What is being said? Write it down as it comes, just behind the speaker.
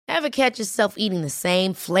Ever catch yourself eating the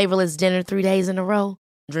same flavorless dinner 3 days in a row?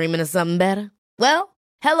 Dreaming of something better? Well,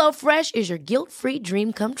 HelloFresh is your guilt-free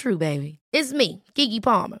dream come true, baby. It's me, Keke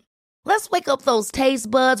Palmer. Let's wake up those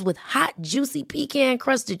taste buds with hot, juicy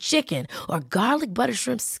pecan-crusted chicken or garlic butter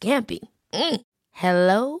shrimp scampi.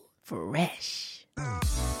 Hello Fresh.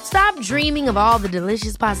 Stop dreaming of all the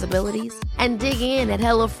delicious possibilities and dig in at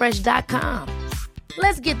HelloFresh.com.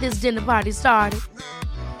 Let's get this dinner party started.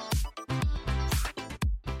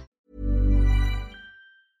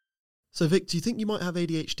 So, Vic, do you think you might have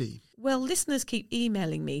ADHD? Well, listeners keep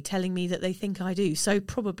emailing me, telling me that they think I do, so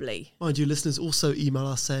probably. Mind you, listeners also email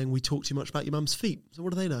us saying we talk too much about your mum's feet. So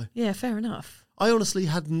what do they know? Yeah, fair enough. I honestly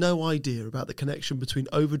had no idea about the connection between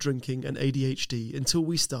overdrinking and ADHD until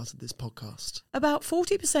we started this podcast. About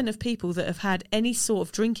 40% of people that have had any sort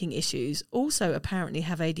of drinking issues also apparently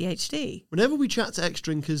have ADHD. Whenever we chat to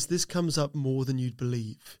ex-drinkers, this comes up more than you'd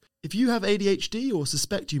believe. If you have ADHD or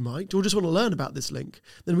suspect you might, or just want to learn about this link,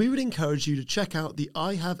 then we would encourage you to check out the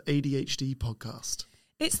I Have ADHD podcast.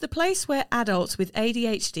 It's the place where adults with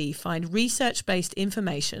ADHD find research-based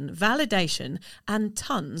information, validation, and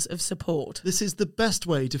tons of support. This is the best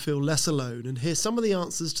way to feel less alone and hear some of the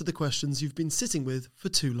answers to the questions you've been sitting with for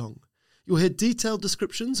too long. You'll hear detailed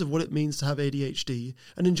descriptions of what it means to have ADHD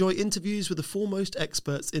and enjoy interviews with the foremost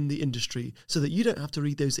experts in the industry so that you don't have to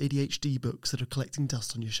read those ADHD books that are collecting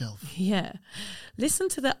dust on your shelf. Yeah. Listen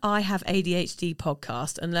to the I Have ADHD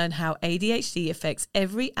podcast and learn how ADHD affects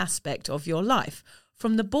every aspect of your life,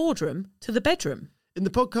 from the boardroom to the bedroom. In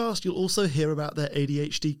the podcast, you'll also hear about their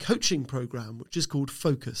ADHD coaching program, which is called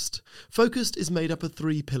Focused. Focused is made up of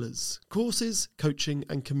 3 pillars: courses, coaching,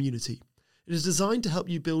 and community. It is designed to help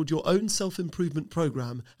you build your own self-improvement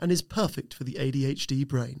program and is perfect for the ADHD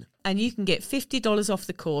brain. And you can get $50 off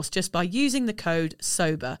the course just by using the code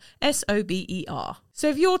SOBER, SOBER. So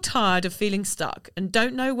if you're tired of feeling stuck and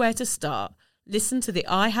don't know where to start, listen to the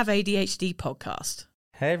I Have ADHD podcast.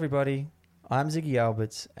 Hey everybody, I'm Ziggy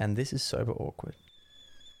Alberts and this is Sober Awkward.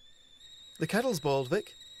 The kettle's boiled,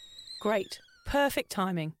 Vic. Great. Perfect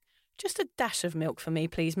timing. Just a dash of milk for me,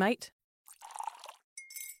 please, mate.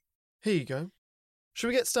 Here you go. Shall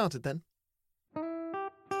we get started then?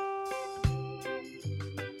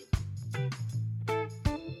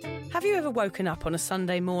 Have you ever woken up on a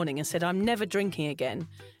Sunday morning and said, I'm never drinking again,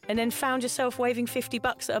 and then found yourself waving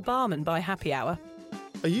 $50 at a barman by happy hour?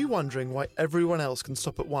 Are you wondering why everyone else can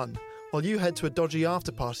stop at 1 while you head to a dodgy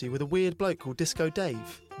after-party with a weird bloke called Disco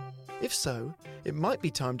Dave? If so, it might be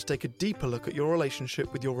time to take a deeper look at your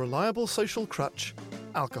relationship with your reliable social crutch,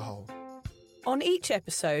 alcohol. On each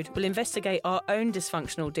episode, we'll investigate our own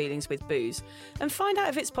dysfunctional dealings with booze and find out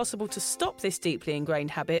if it's possible to stop this deeply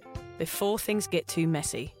ingrained habit before things get too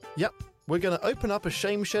messy. Yep, we're going to open up a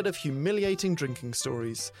shame shed of humiliating drinking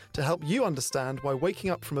stories to help you understand why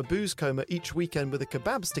waking up from a booze coma each weekend with a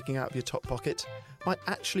kebab sticking out of your top pocket might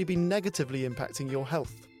actually be negatively impacting your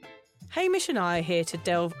health. Hamish and I are here to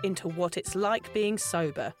delve into what it's like being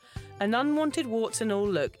sober, an unwanted warts and all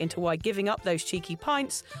look into why giving up those cheeky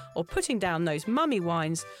pints or putting down those mummy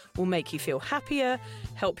wines will make you feel happier,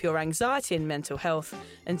 help your anxiety and mental health,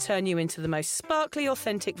 and turn you into the most sparkly,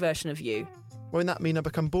 authentic version of you. Won't that mean I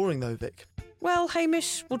become boring though, Vic? Well,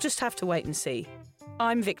 Hamish, we'll just have to wait and see.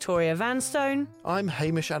 I'm Victoria Vanstone. I'm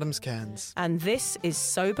Hamish Adams-Cairns. And this is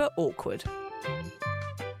Sober Awkward.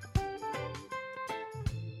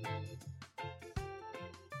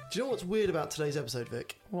 Do you know what's weird about today's episode,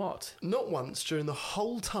 Vic? What? Not once during the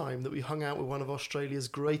whole time that we hung out with one of Australia's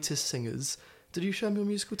greatest singers did you show me your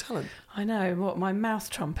musical talent. I know, what, my mouth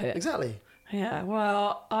trumpet? Exactly. Yeah,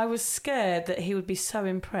 well, I was scared that he would be so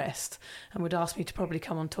impressed and would ask me to probably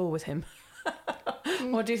come on tour with him.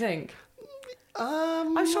 What do you think?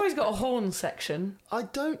 I'm sure he's got a horn section. I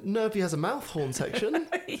don't know if he has a mouth horn section.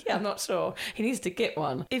 Yeah, I'm not sure. He needs to get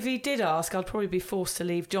one. If he did ask, I'd probably be forced to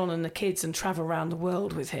leave John and the kids and travel around the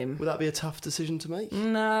world with him. Would that be a tough decision to make?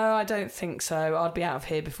 No, I don't think so. I'd be out of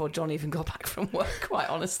here before John even got back from work, quite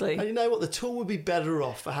honestly. And you know what? The tour would be better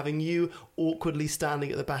off for having you awkwardly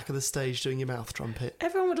standing at the back of the stage doing your mouth trumpet.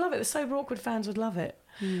 Everyone would love it. The Sober Awkward fans would love it.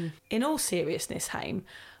 In all seriousness, Haim,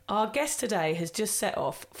 our guest today has just set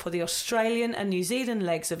off for the Australian and New Zealand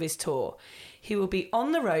legs of his tour. He will be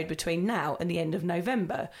on the road between now and the end of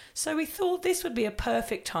November, so we thought this would be a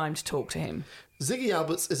perfect time to talk to him. Ziggy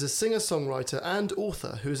Alberts is a singer-songwriter and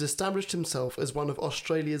author who has established himself as one of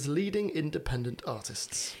Australia's leading independent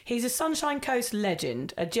artists. He's a Sunshine Coast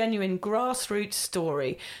legend, a genuine grassroots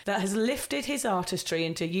story that has lifted his artistry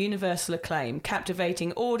into universal acclaim,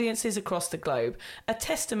 captivating audiences across the globe, a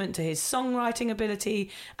testament to his songwriting ability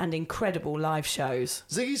and incredible live shows.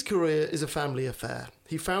 Ziggy's career is a family affair.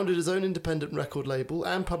 He founded his own independent record label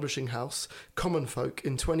and publishing house, Common Folk,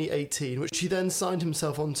 in 2018, which he then signed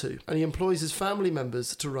himself onto, and he employs his family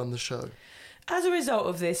members to run the show. As a result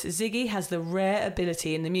of this, Ziggy has the rare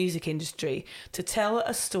ability in the music industry to tell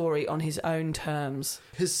a story on his own terms.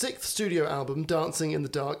 His 6th studio album, Dancing in the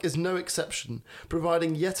Dark, is no exception,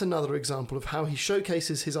 providing yet another example of how he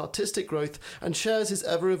showcases his artistic growth and shares his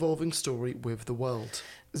ever-evolving story with the world.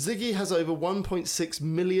 Ziggy has over 1.6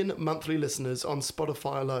 million monthly listeners on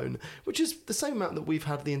Spotify alone, which is the same amount that we've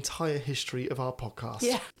had the entire history of our podcast.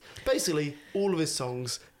 Yeah. Basically, all of his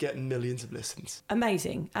songs get millions of listens.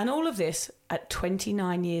 Amazing. And all of this at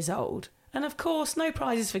 29 years old. And of course, no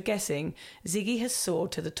prizes for guessing, Ziggy has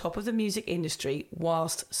soared to the top of the music industry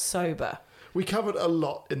whilst sober. We covered a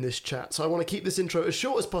lot in this chat, so I want to keep this intro as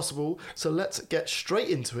short as possible, so let's get straight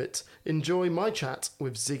into it. Enjoy my chat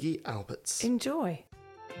with Ziggy Alberts. Enjoy.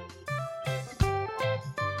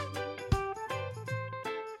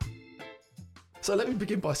 So let me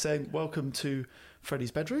begin by saying welcome to Freddie's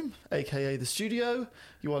bedroom, aka the studio.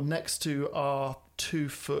 You are next to our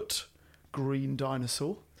 2-foot green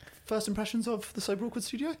dinosaur. First impressions of the Sober Awkward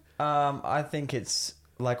studio? I think it's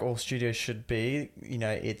like all studios should be. You know,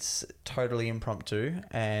 it's totally impromptu,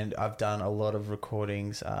 and I've done a lot of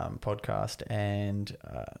recordings, podcast, and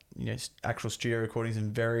actual studio recordings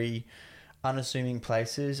in very unassuming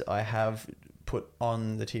places. I have put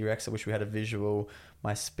on the T-Rex. I wish we had a visual.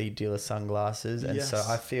 My speed dealer sunglasses, and yes. So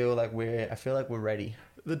I feel like we're ready.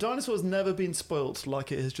 The dinosaur's never been spoilt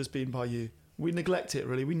like it has just been by you. We neglect it,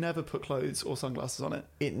 really. We never put clothes or sunglasses on it.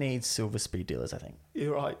 It needs silver speed dealers, I think.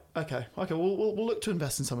 You're right. Okay. We'll look to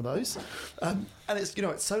invest in some of those. And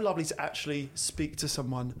it's so lovely to actually speak to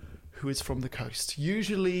someone who is from the coast.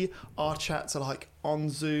 Usually our chats are like on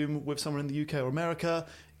Zoom with someone in the UK or America.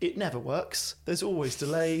 It never works. There's always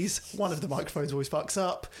delays. One of the microphones always fucks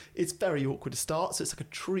up. It's very awkward to start, so it's like a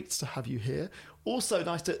treat to have you here. Also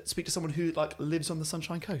nice to speak to someone who lives on the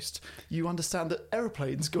Sunshine Coast. You understand that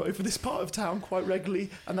aeroplanes go over this part of town quite regularly,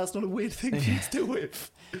 and that's not a weird thing for you to deal with.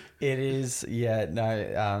 It is, yeah,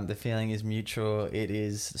 no, the feeling is mutual. It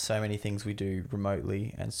is so many things we do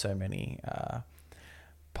remotely, and so many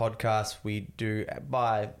podcasts we do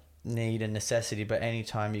by need and necessity, but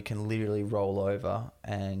anytime you can literally roll over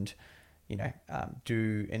and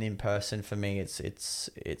do an in-person, for me it's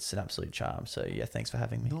an absolute charm. So yeah, thanks for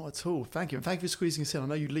having me. Not at all. Thank you, and thank you for squeezing us in. I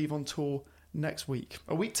know you leave on tour next week,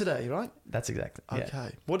 a week today, right? That's exactly, yeah.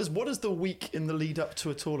 Okay. What does the week in the lead up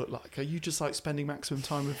to a tour look like? Are you just spending maximum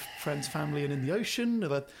time with friends, family, and in the ocean?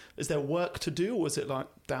 Is there work to do, or is it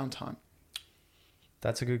downtime?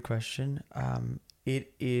 That's a good question.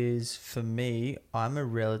 It is, for me, I'm a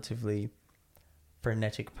relatively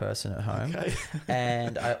frenetic person at home. Okay.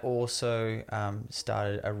 And I also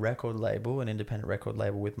started a record label, an independent record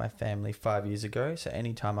label with my family 5 years ago. So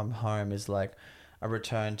anytime I'm home is like a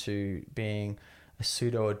return to being a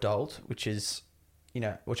pseudo-adult, which is,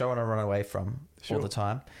 which I want to run away from all the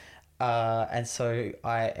time. And so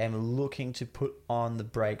I am looking to put on the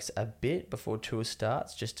brakes a bit before tour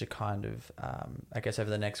starts, just to kind of, I guess over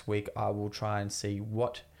the next week, I will try and see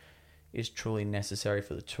what is truly necessary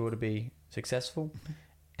for the tour to be successful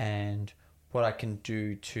and what I can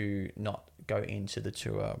do to not go into the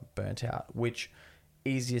tour burnt out, which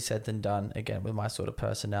easier said than done. Again, with my sort of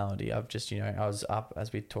personality, I've just, I was up,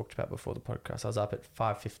 as we talked about before the podcast, I was up at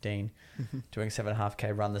 5:15 doing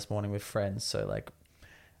 7.5K run this morning with friends. So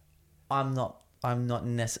I'm not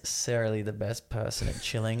necessarily the best person at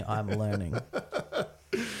chilling. I'm learning.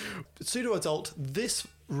 Pseudo-adult, this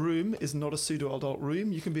room is not a pseudo-adult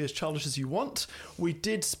room. You can be as childish as you want. We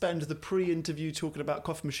did spend the pre-interview talking about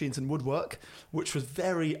coffee machines and woodwork, which was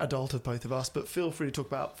very adult of both of us, but feel free to talk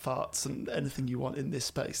about farts and anything you want in this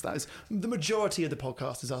space. That is, the majority of the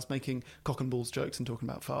podcast is us making cock and balls jokes and talking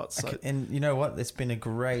about farts. So. Okay, and you know what? It's been a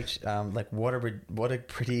great, what a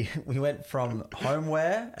pretty, we went from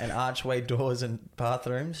homeware and archway doors and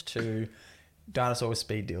bathrooms to dinosaur with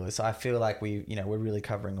speed dealers. So I feel like we're really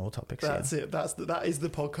covering all topics. That's here. It. That is the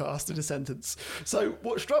podcast in a sentence. So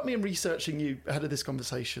what struck me in researching you ahead of this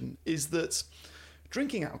conversation is that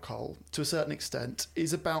drinking alcohol, to a certain extent,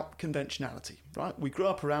 is about conventionality, right? We grew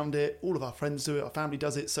up around it, all of our friends do it, our family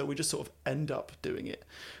does it, so we just sort of end up doing it.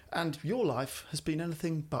 And your life has been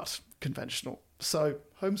anything but conventional. So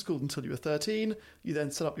homeschooled until you were 13. You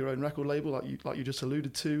then set up your own record label, like you just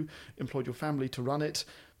alluded to, employed your family to run it.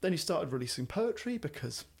 Then you started releasing poetry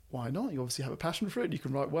because why not? You obviously have a passion for it. You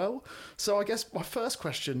can write well. So I guess my first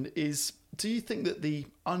question is, do you think that the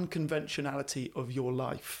unconventionality of your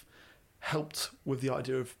life helped with the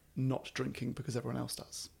idea of not drinking because everyone else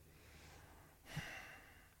does?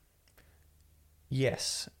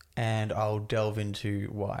 Yes, and I'll delve into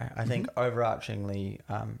why. I think overarchingly,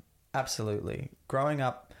 absolutely. Growing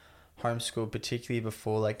up homeschooled, particularly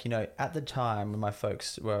before, like, you know, at the time when my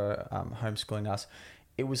folks were homeschooling us,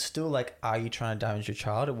 it was still like, are you trying to damage your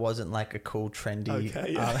child? It wasn't like a cool, trendy,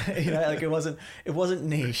 you know, like it wasn't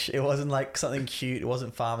niche. It wasn't like something cute. It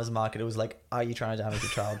wasn't farmer's market. It was like, are you trying to damage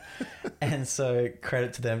your child? And so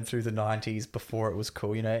credit to them through the 90s before it was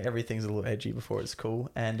cool. You know, everything's a little edgy before it's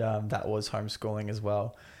cool. And that was homeschooling as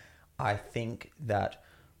well. I think that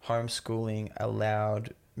homeschooling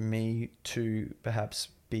allowed me to perhaps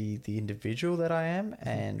be the individual that I am.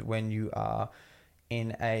 And when you are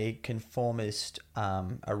in a conformist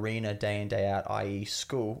arena day in, day out, i.e.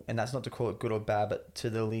 school, and that's not to call it good or bad, but to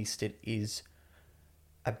the least it is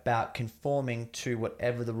about conforming to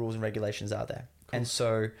whatever the rules and regulations are there. Cool. And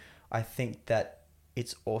so I think that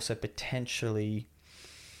it's also potentially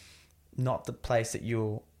not the place that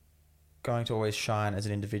you're going to always shine as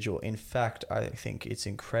an individual. In fact, I think it's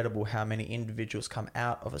incredible how many individuals come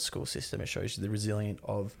out of a school system. It shows you the resilience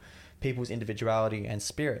of people's individuality and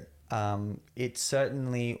spirit. It's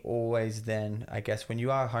certainly always then, I guess, when you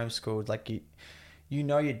are homeschooled, like you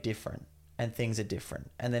know you're different and things are different.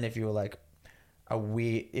 And then if you're like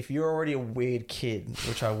if you're already a weird kid,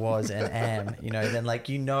 which I was and am, you know, then like,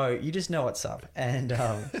 you just know what's up. And, you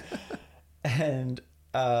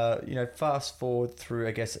know, fast forward through,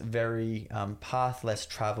 I guess, very path less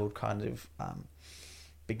traveled kind of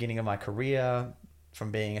beginning of my career,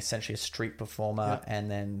 from being essentially a street performer and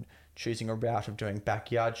then choosing a route of doing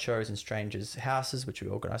backyard shows in strangers' houses, which we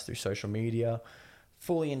organised through social media,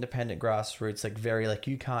 fully independent grassroots, like very like,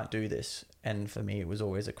 you can't do this. And for me, it was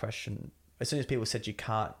always a question. As soon as people said you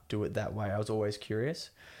can't do it that way, I was always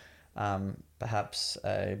curious. Perhaps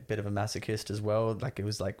a bit of a masochist as well. Like it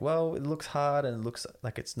was like, well, it looks hard and it looks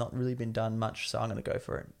like it's not really been done much, so I'm going to go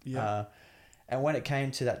for it. Yeah. And when it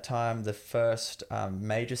came to that time, the first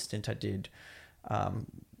major stint I did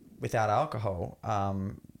without alcohol,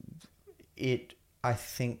 it, I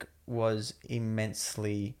think, was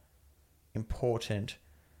immensely important.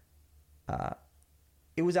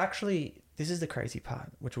 It was actually, this is the crazy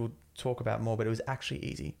part, which we'll talk about more, but it was actually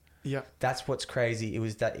easy. Yeah. That's what's crazy. It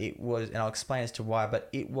was that it was, and I'll explain as to why, but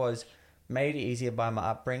it was made easier by my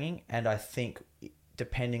upbringing. And I think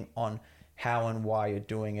depending on how and why you're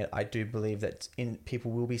doing it, I do believe that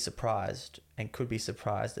people will be surprised and could be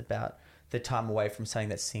surprised about the time away from something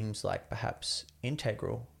that seems like perhaps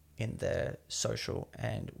integral in their social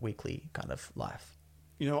and weekly kind of life.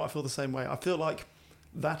 You know, I feel the same way. I feel like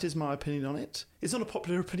that is my opinion on it. It's not a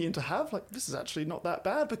popular opinion to have. Like, this is actually not that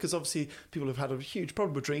bad, because obviously people have had a huge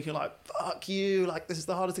problem with drinking. Like, fuck you. Like, this is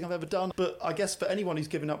the hardest thing I've ever done. But I guess for anyone who's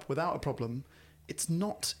given up without a problem, it's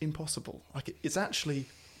not impossible. Like, it's actually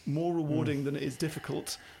more rewarding than it is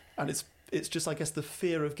difficult. And it's just, I guess, the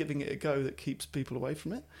fear of giving it a go that keeps people away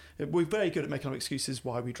from it. We're very good at making up excuses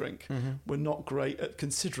why we drink. Mm-hmm. We're not great at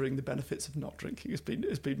considering the benefits of not drinking. It's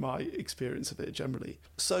been my experience of it generally.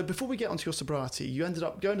 So before we get onto your sobriety, you ended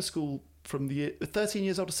up going to school from the year 13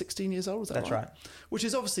 years old to 16 years old, is that right? That's right. Which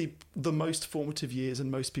is obviously the most formative years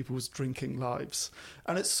in most people's drinking lives.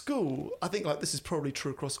 And at school, I think like this is probably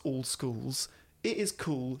true across all schools, it is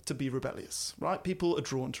cool to be rebellious, right? People are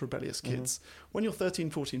drawn to rebellious kids. Mm-hmm. When you're 13,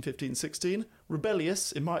 14, 15, 16,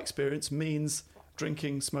 rebellious, in my experience, means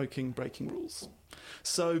drinking, smoking, breaking rules.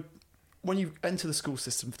 So when you enter the school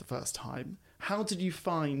system for the first time, how did you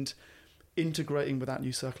find integrating with that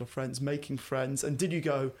new circle of friends, making friends? And did you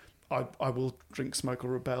go, I will drink, smoke or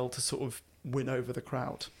rebel to sort of win over the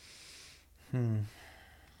crowd?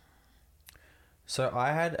 So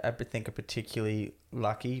I had, I think, a particularly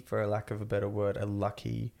lucky, for a lack of a better word, a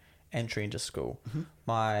lucky entry into school. Mm-hmm.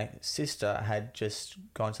 My sister had just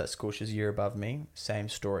gone to that school. She was a year above me, same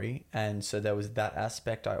story. And so there was that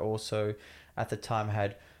aspect. I also, at the time,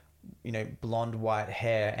 had, you know, blonde white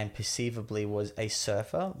hair and perceivably was a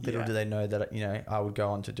surfer. Little do they know that, you know, I would go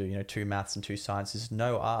on to do, you know, 2 maths and 2 sciences,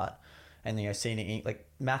 no art. And, you know, seeing like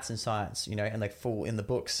maths and science, you know, and like full in the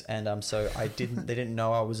books. And so they didn't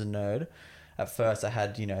know I was a nerd. At first I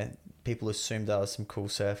had, you know, people assumed I was some cool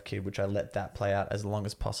surf kid, which I let that play out as long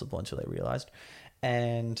as possible until they realized.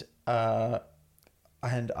 And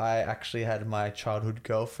And I actually had my childhood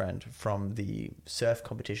girlfriend from the surf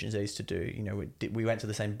competitions I used to do. You know, we went to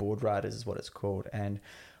the same board riders, is what it's called. And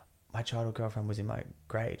my childhood girlfriend was in my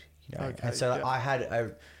grade, you know. Okay, and so yeah. I had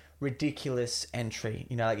a ridiculous entry.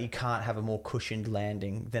 You know, like you can't have a more cushioned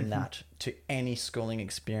landing than that to any schooling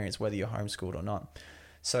experience, whether you're homeschooled or not.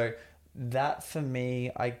 So that for me,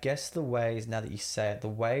 I guess the ways, now that you say it, the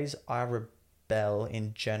ways I rebel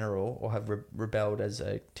in general or have rebelled as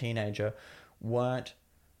a teenager weren't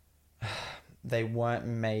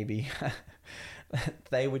maybe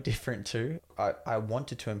they were different too. I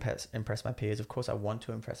wanted to impress my peers. Of course I want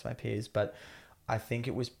to impress my peers, but I think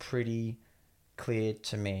it was pretty clear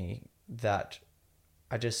to me that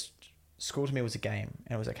school to me was a game,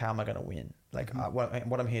 and it was like, how am I going to win? Like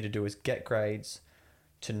what I'm here to do is get grades,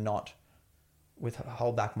 to not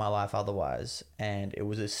hold back my life otherwise. And it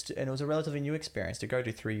was a relatively new experience to go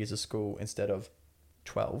to 3 years of school instead of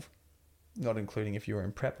 12, not including if you were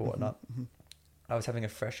in prep or whatnot. I was having a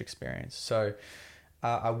fresh experience. So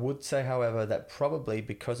I would say, however, that probably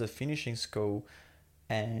because of finishing school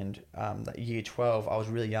and that year 12, I was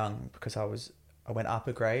really young because I went up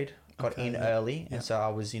a grade, got in early. And so I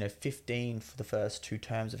was, 15 for the first 2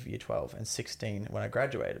 terms of year 12 and 16 when I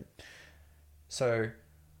graduated. So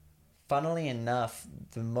funnily enough,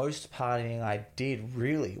 the most partying I did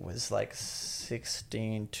really was like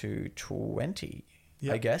 16 to 20.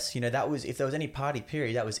 I guess, that was, if there was any party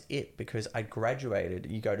period, that was it, because I graduated.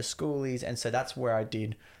 You go to schoolies, and so that's where I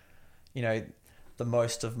did, the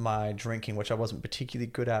most of my drinking, which I wasn't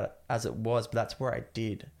particularly good at as it was, but that's where I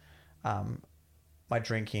did my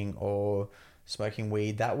drinking or smoking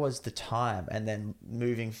weed. That was the time. And then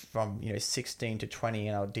moving from 16 to 20,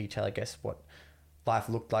 and I'll detail, I guess, what life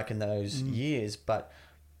looked like in those years. But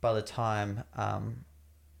by the time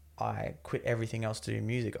I quit everything else to do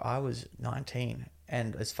music, I was 19.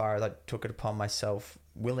 And as far as I took it upon myself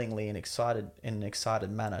willingly and in an excited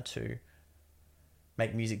manner to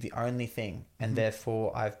make music the only thing. And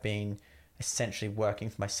therefore I've been essentially working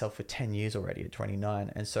for myself for 10 years already at 29.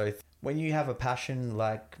 And so when you have a passion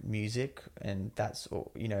like music, and that's,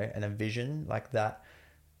 and a vision like that,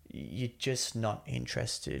 you're just not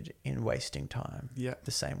interested in wasting time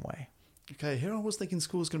the same way. Okay, here I was thinking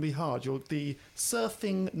school's going to be hard. You're the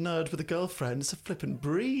surfing nerd with a girlfriend. It's a flippin'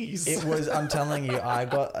 breeze. It was, I'm telling you, I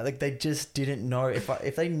got, like, they just didn't know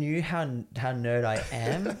if they knew how nerd I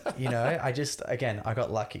am, I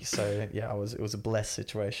got lucky. So yeah, it was a blessed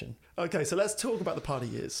situation. Okay, so let's talk about the party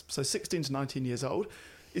years. So 16 to 19 years old.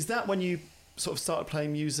 Is that when you sort of started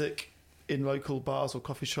playing music in local bars or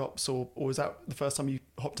coffee shops, or was that the first time you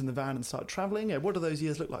hopped in the van and started traveling? What do those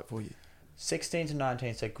years look like for you? 16 to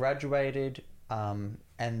 19, so graduated, and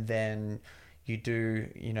then you do,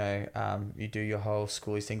 you do your whole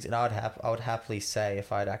schoolies things. And I would happily say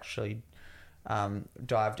if I'd actually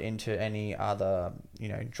dived into any other,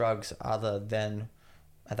 drugs other than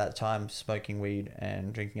at that time smoking weed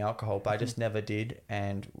and drinking alcohol, but I just never did.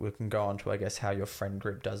 And we can go on to, I guess, how your friend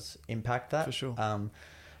group does impact that. For sure.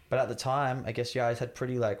 But at the time, I guess, I had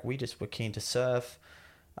pretty, we just were keen to surf.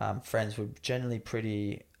 Friends were generally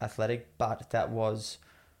pretty athletic, but that was,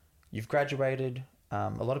 you've graduated. A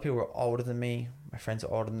lot of people were older than me. My friends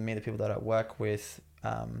are older than me, the people that I work with.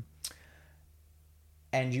 And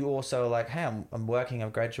you also like, hey, I'm working,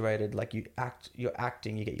 I've graduated. Like you're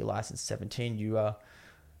acting, you get your license 17. You are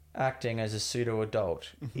acting as a pseudo adult,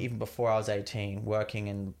 even before I was 18, working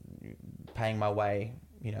and paying my way,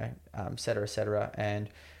 et cetera, et cetera.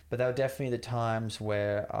 But there were definitely the times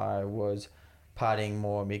where I was partying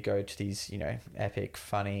more, and we go to these, epic,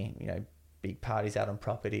 funny, big parties out on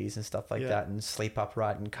properties and stuff like that, and sleep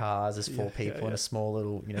upright in cars as 4 people in a small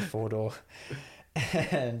little, 4-door.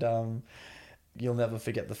 And you'll never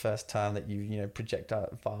forget the first time that you, projectile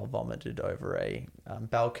vomited over a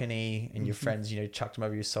balcony, and your friends, chucked them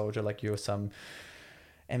over your soldier like you were some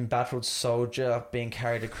embattled soldier being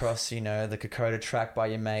carried across, the Kokoda track by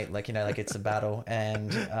your mate, like it's a battle.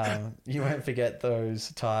 And you won't forget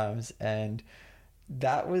those times. And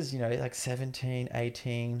that was, 17,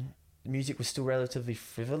 18. Music was still relatively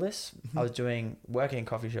frivolous. I was working in a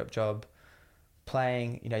coffee shop job,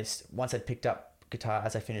 playing, once I'd picked up guitar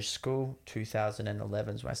as I finished school.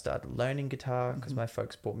 2011 is when I started learning guitar, because my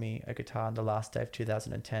folks bought me a guitar on the last day of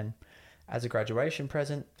 2010 as a graduation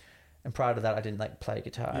present. And prior to that, I didn't play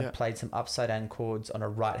guitar. I played some upside down chords on a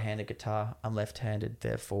right-handed guitar. I'm left-handed,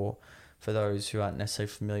 therefore, for those who aren't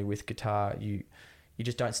necessarily familiar with guitar, you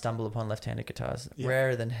just don't stumble upon left-handed guitars.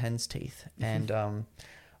 Rarer than hen's teeth. And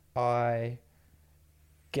I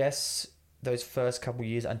guess those first couple of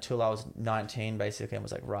years until I was 19, basically, I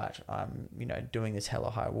was like, right, I'm, doing this hell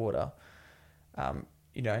or high water.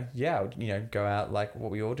 I would, go out like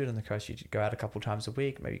what we all did on the coast. You go out a couple times a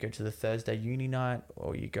week, maybe go to the Thursday uni night,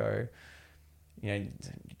 or you go,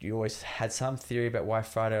 you always had some theory about why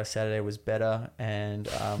Friday or Saturday was better. And,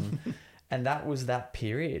 and that was that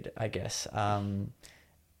period, I guess.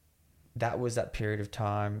 That was that period of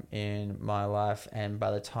time in my life. And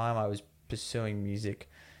by the time I was pursuing music,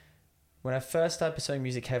 when I first started pursuing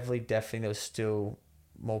music heavily, definitely there was still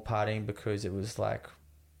more partying because it was like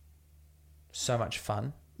so much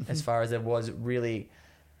fun as far as there was really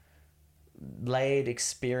laid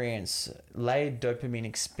dopamine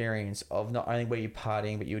experience of not only were you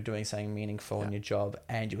partying, but you were doing something meaningful in your job,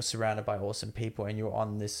 and you were surrounded by awesome people, and you were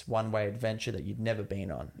on this one-way adventure that you'd never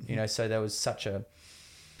been on. So there was such a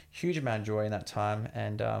huge amount of joy in that time.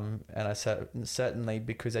 And I certainly,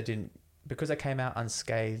 because I came out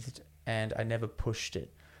unscathed and I never pushed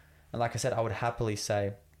it. And like I said, I would happily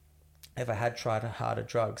say if I had tried harder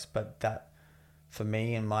drugs, but that for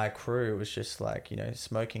me and my crew, it was just like,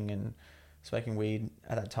 smoking weed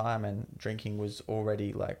at that time and drinking was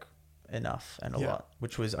already like enough and a lot,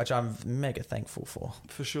 which I'm mega thankful for.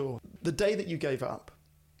 For sure. The day that you gave up,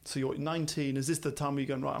 so you're 19, is this the time where you're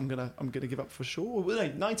going, right, I'm gonna give up for sure? Well,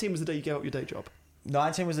 no, 19 was the day you gave up your day job.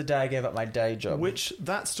 19 was the day I gave up my day job. Which,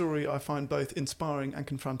 that story I find both inspiring and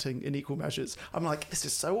confronting in equal measures. I'm like, this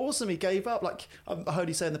is so awesome, he gave up. Like, I heard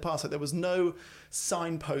you say in the past, like, there was no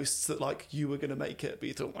signposts that, like, you were going to make it, but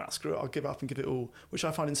you thought, well, screw it, I'll give up and give it all. Which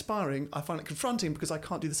I find inspiring. I find it confronting because I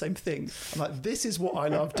can't do the same thing. I'm like, this is what I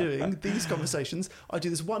love doing, these conversations. I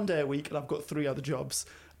do this one day a week and I've got 3 other jobs.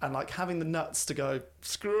 And, like, having the nuts to go,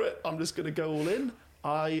 screw it, I'm just going to go all in,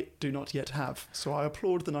 I do not yet have. So I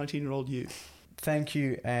applaud the 19-year-old you. Thank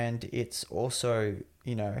you. And it's also,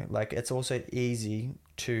 it's also easy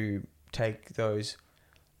to take those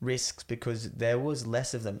risks because there was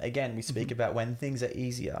less of them. Again, we speak about when things are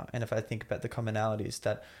easier. And if I think about the commonalities,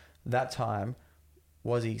 that time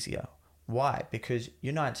was easier. Why? Because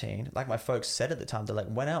you're 19. Like my folks said at the time, they're like,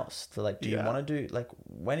 when else? They're like, do you want to do, like,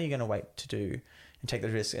 when are you going to wait to do and take the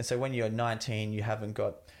risk? And so when you're 19, you haven't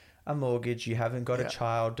got a mortgage, you haven't got a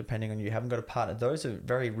child, depending on you haven't got a partner. Those are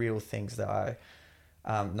very real things that I,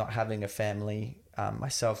 not having a family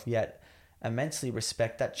myself yet, immensely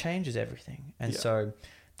respect. That changes everything. And so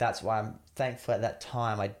that's why I'm thankful at that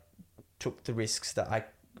time I took the risks that I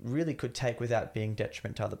really could take without being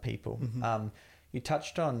detriment to other people. You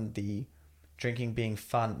touched on the drinking being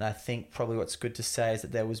fun, and I think probably what's good to say is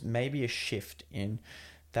that there was maybe a shift in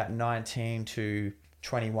that 19 to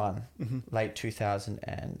 21, late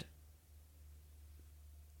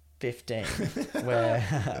 2015,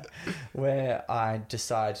 where I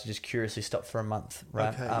decided to just curiously stop for a month,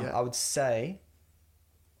 right? Okay, I would say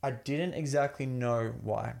I didn't exactly know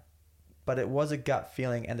why, but it was a gut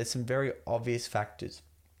feeling, and there's some very obvious factors.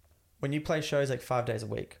 When you play shows like 5 days a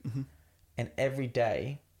week, and every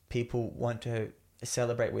day people want to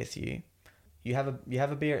celebrate with you, you have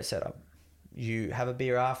a beer at setup. You have a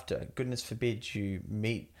beer after. Goodness forbid you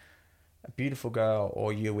meet a beautiful girl,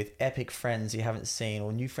 or you're with epic friends you haven't seen,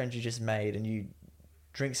 or new friends you just made, and you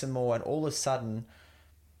drink some more, and all of a sudden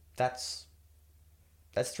that's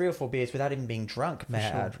 3 or 4 beers without even being drunk,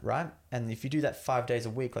 mad, right? And if you do that 5 days a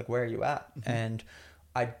week, like, where are you at? And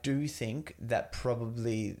I do think that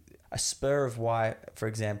probably a spur of why, for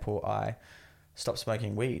example, I stopped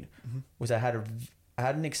smoking weed was I had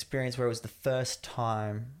an experience where it was the first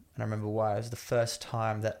time, and I remember why, it was the first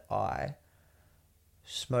time that I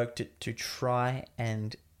smoked it to try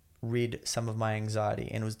and rid some of my anxiety.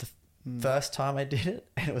 And it was the first time I did it,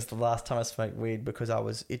 and it was the last time I smoked weed, because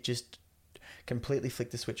it just completely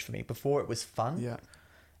flicked the switch for me. Before it was fun,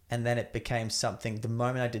 and then it became something. The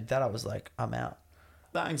moment I did that, I was like, I'm out.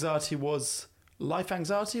 That anxiety was life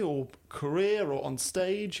anxiety or career or on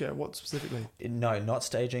stage? What specifically? No, not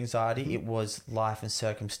stage anxiety. It was life and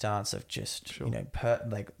circumstance of just,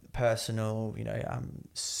 personal,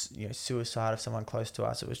 suicide of someone close to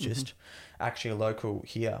us. It was just actually a local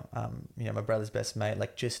here, my brother's best mate,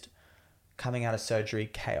 like, just coming out of surgery,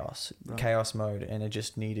 chaos mode. And it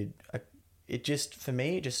just needed, for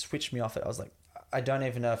me, it just switched me off it. I was like, I don't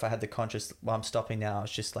even know if I had the conscious, well, I'm stopping now.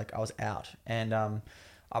 It's just like, I was out. And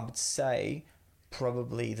I would say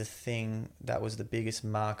probably the thing that was the biggest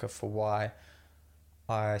marker for why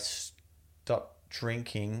I stopped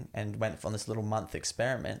drinking and went on this little month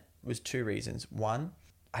experiment was 2 reasons. One,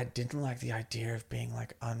 I didn't like the idea of being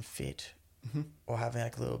like unfit or having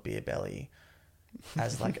like a little beer belly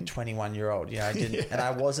as like a 21-year-old. I didn't, and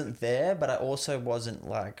I wasn't there, but I also wasn't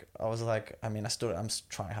like, I was like, I mean, I'm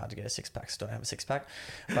trying hard to get a 6-pack, still don't have a 6-pack,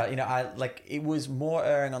 but it was more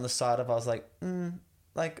erring on the side of, I was like,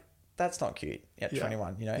 like, that's not cute at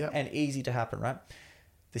 21, and easy to happen, right?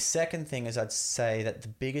 The second thing is I'd say that the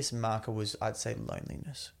biggest marker was, I'd say,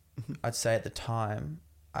 loneliness. I'd say at the time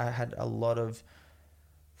I had a lot of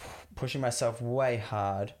pushing myself way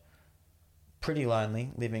hard, pretty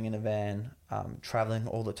lonely, living in a van, traveling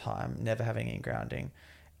all the time, never having any grounding.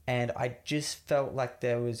 And I just felt like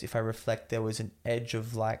there was, if I reflect, there was an edge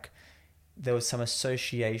of like, there was some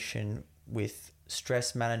association with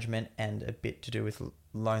stress management and a bit to do with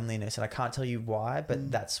loneliness. And I can't tell you why,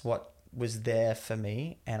 but that's what was there for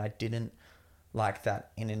me. And I didn't like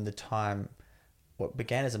that. And in the time, what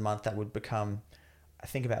began as a month, that would become, I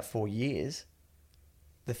think, about 4 years.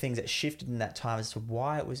 The things that shifted in that time as to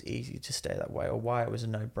why it was easy to stay that way or why it was a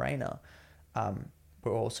no-brainer,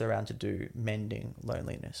 were also around to do mending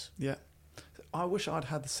loneliness. Yeah. I wish I'd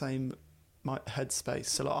had the same headspace.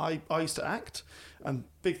 So like, I used to act, and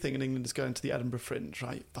big thing in England is going to the Edinburgh Fringe,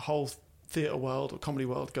 right? The whole theatre world or comedy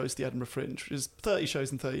world goes to the Edinburgh Fringe, which is 30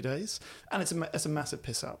 shows in 30 days, and it's a massive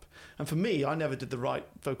piss up. And for me, I never did the right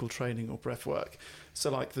vocal training or breath work. So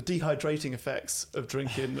like the dehydrating effects of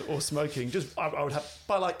drinking or smoking, just I would have,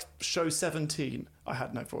 by like show 17, I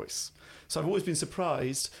had no voice. So I've always been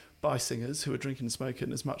surprised by singers who are drinking and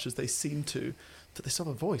smoking as much as they seem to, that they still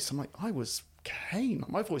have a voice. I'm like, I was cane.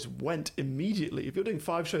 My voice went immediately. If you're doing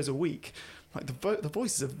 5 shows a week, like the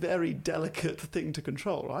voice is a very delicate thing to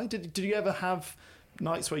control, right? Did you ever have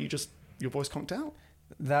nights where your voice conked out?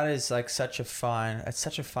 That is like such a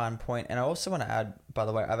fine point. And I also want to add, by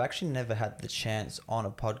the way, I've actually never had the chance on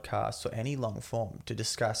a podcast or any long form to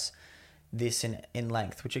discuss this in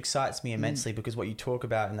length, which excites me immensely, because what you talk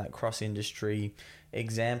about in that cross-industry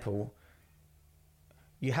example,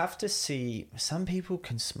 you have to see some people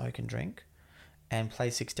can smoke and drink and play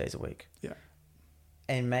 6 days a week. Yeah.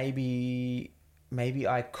 And maybe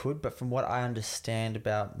I could, but from what I understand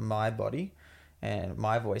about my body and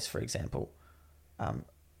my voice, for example,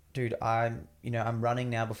 dude, I'm running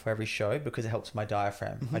now before every show because it helps my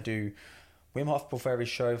diaphragm. I do Wim Hof before every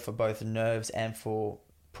show for both nerves and for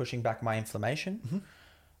pushing back my inflammation.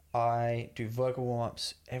 I do vocal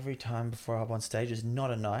warm-ups every time before I'm on stage. There's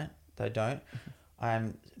not a night that I don't.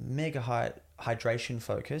 I'm mega hydration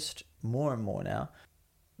focused more and more now.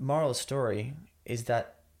 Moral of the story is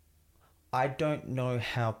that I don't know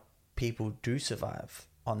how people do survive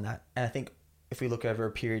on that. And I think if we look over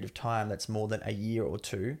a period of time that's more than a year or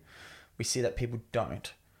two, we see that people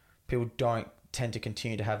don't. People don't tend to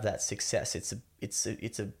continue to have that success.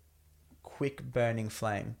 It's a quick burning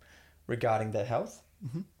flame regarding their health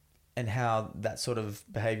and how that sort of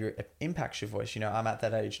behavior impacts your voice. I'm at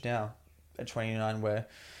that age now at 29 where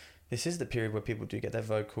this is the period where people do get their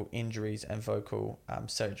vocal injuries and vocal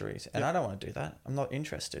surgeries. And I don't want to do that. I'm not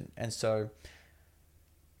interested. And so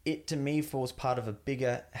it, to me, falls part of a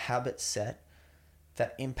bigger habit set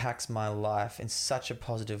that impacts my life in such a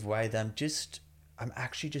positive way that I'm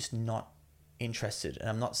actually just not interested. And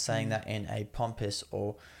I'm not saying that in a pompous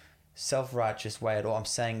or self-righteous way at all. I'm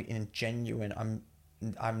saying in genuine,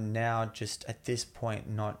 I'm now just at this point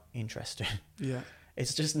not interested. Yeah.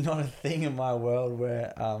 It's just not a thing in my world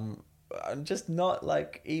where I'm just not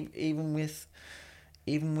like, even with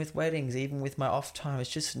weddings, even with my off time,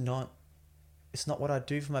 it's not what I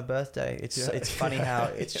do for my birthday. It's funny how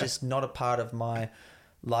it's just not a part of my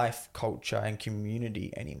life, culture and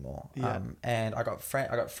community anymore. And I got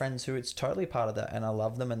friends who it's totally part of that, and I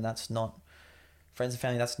love them, and that's not friends and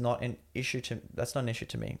family. That's not an issue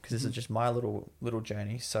to me, because this is just my little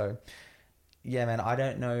journey. So yeah, man, I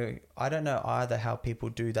don't know either how people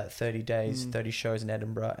do that 30 days, 30 shows in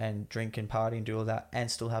Edinburgh and drink and party and do all that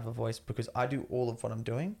and still have a voice, because I do all of what I'm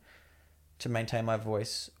doing to maintain my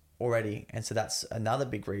voice already. And so that's another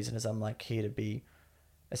big reason, is I'm like here to be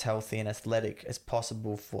as healthy and athletic as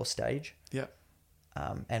possible for stage. Yeah.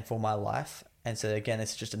 And for my life. And so again,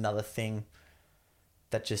 it's just another thing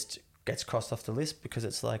that just gets crossed off the list, because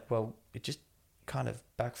it's like, well, it just kind of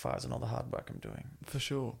backfires on all the hard work I'm doing. For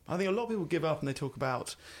sure. I think a lot of people give up and they talk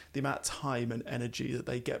about the amount of time and energy that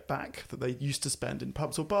they get back that they used to spend in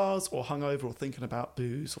pubs or bars or hungover or thinking about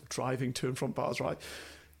booze or driving to and from bars, right?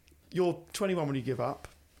 You're 21 when you give up,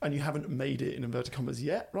 and you haven't made it in inverted commas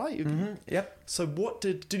yet, right? Yep. So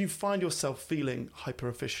did you find yourself feeling hyper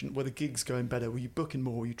efficient? Were the gigs going better? Were you booking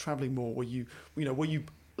more? Were you traveling more? Were you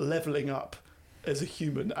leveling up as a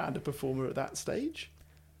human and a performer at that stage?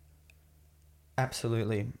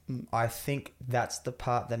 Absolutely. I think that's the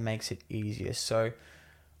part that makes it easier. So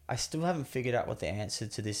I still haven't figured out what the answer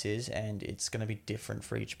to this is, and it's going to be different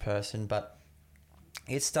for each person, but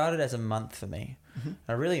it started as a month for me.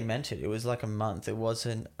 I really meant it. It was like a month. It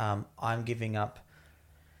wasn't I'm giving up.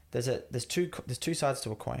 There's two sides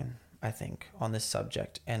to a coin, I think, on this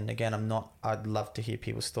subject. And again, I'd love to hear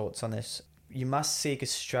people's thoughts on this. you must seek a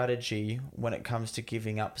strategy when it comes to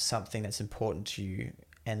giving up something that's important to you.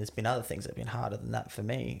 And there's been other things that have been harder than that for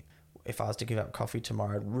me. If I was to give up coffee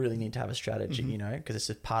tomorrow, I'd really need to have a strategy, you know, because it's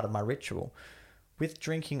just part of my ritual. With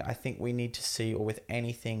drinking, I think we need to see, or with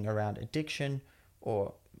anything around addiction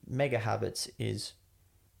or mega habits, is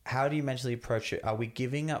how do you mentally approach it? Are we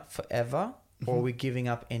giving up forever or are we giving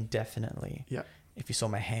up indefinitely? Yeah. If you saw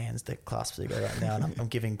my hands, they're clasped together right now, and I'm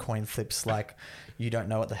giving coin flips like you don't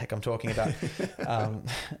know what the heck I'm talking about.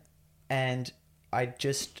 And I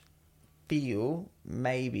just feel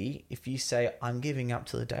maybe if you say, I'm giving up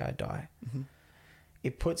till the day I die,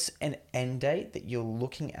 it puts an end date that you're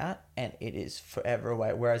looking at and it is forever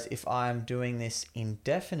away. Whereas if I'm doing this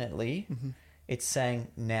indefinitely, it's saying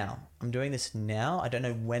now. I'm doing this now. I don't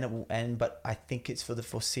know when it will end, but I think it's for the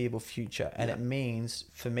foreseeable future. And it means,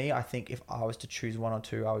 for me, I think if I was to choose one or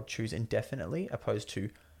two, I would choose indefinitely opposed to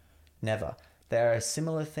never. They're a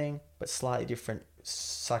similar thing, but slightly different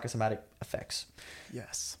psychosomatic effects.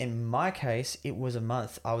 Yes. In my case, it was a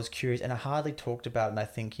month. I was curious and I hardly talked about it. And I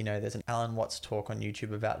think, you know, there's an Alan Watts talk on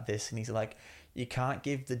YouTube about this. And he's like, you can't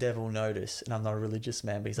give the devil notice. And I'm not a religious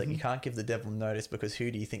man, but he's like, you can't give the devil notice because who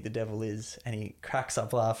do you think the devil is? And he cracks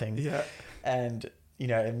up laughing. Yeah. And, you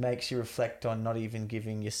know, it makes you reflect on not even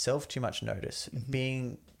giving yourself too much notice.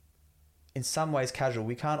 Being in some ways casual.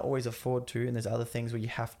 We can't always afford to. And there's other things where you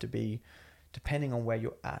have to be depending on where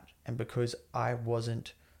you're at. And because I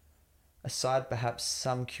wasn't, aside perhaps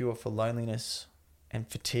some cure for loneliness and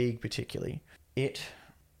fatigue particularly, it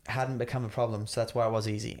hadn't become a problem. So that's why it was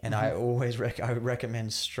easy. And I always I would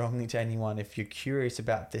recommend strongly to anyone, if you're curious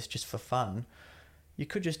about this just for fun, you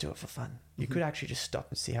could just do it for fun. You could actually just stop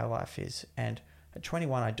and see how life is. And at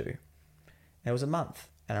 21, I do. And it was a month.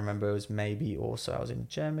 And I remember it was maybe also, I was in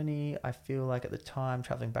Germany, I feel like at the time,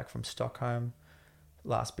 traveling back from Stockholm.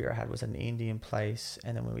 Last beer I had was at an Indian place.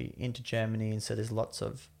 And then when we into Germany, and so there's lots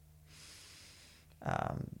of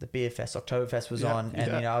the beer fest, Oktoberfest was on,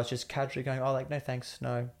 and you know, I was just casually going, oh, like, no thanks,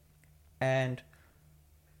 no. And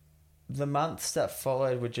the months that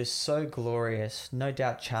followed were just so glorious, no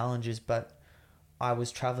doubt challenges, but I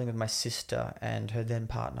was traveling with my sister and her then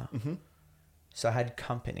partner. So I had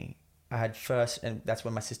company. I had first, and that's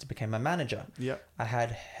when my sister became my manager. I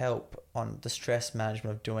had help on the stress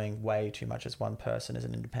management of doing way too much as one person, as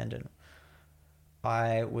an independent.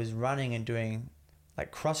 I was running and doing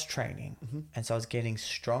like cross training. And so I was getting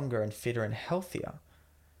stronger and fitter and healthier.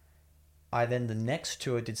 I then, the next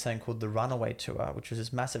tour, did something called the Runaway Tour, which was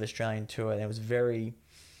this massive Australian tour. And it was very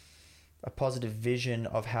a positive vision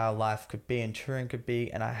of how life could be and touring could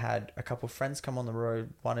be. And I had a couple of friends come on the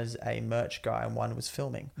road. One is a merch guy and one was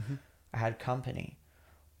filming. I had company.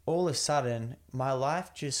 All of a sudden, my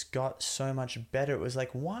life just got so much better. It was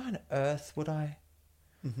like, why on earth would I?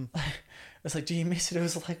 It's like, do you miss it? It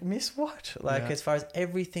was like, miss what? Like, as far as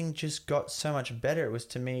everything just got so much better. It was,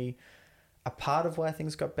 to me, a part of why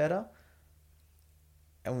things got better.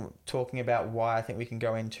 And talking about why I think we can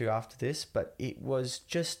go into after this, but it was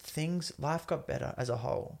just things, life got better as a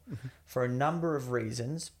whole for a number of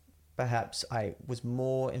reasons. Perhaps I was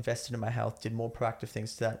more invested in my health, did more proactive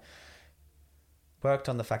things to that, worked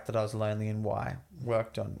on the fact that I was lonely and why,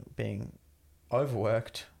 worked on being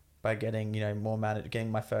overworked by getting, you know,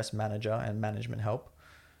 getting my first manager and management help.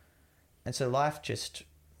 And so life just,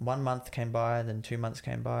 1 month came by, then 2 months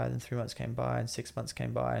came by, then 3 months came by, and 6 months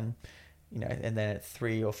came by, and, you know, and then at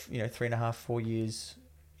 3.5, 4 years,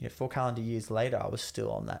 4 calendar years later, I was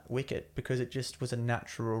still on that wicket because it just was a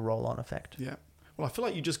natural roll-on effect. Yeah. Well, I feel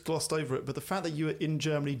like you just glossed over it, but the fact that you were in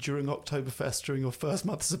Germany during Oktoberfest during your first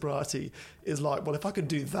month of sobriety is like, well, if I could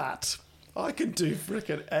do that, I can do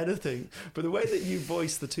frickin' anything. But the way that you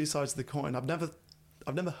voice the two sides of the coin, I've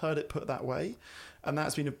never heard it put that way. And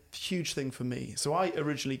that's been a huge thing for me. So I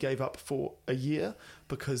originally gave up for a year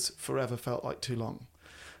because forever felt like too long.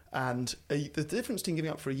 And the difference between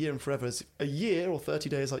giving up for a year and forever is a year or 30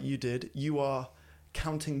 days like you did, you are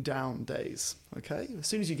counting down days, okay? As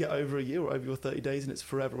soon as you get over a year or over your 30 days and it's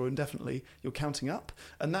forever or indefinitely, you're counting up.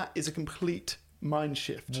 And that is a complete mind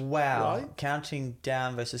shift. Wow. Right? Counting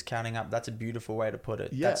down versus counting up. That's a beautiful way to put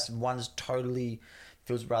it. Yeah. That's, one's totally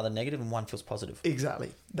feels rather negative and one feels positive.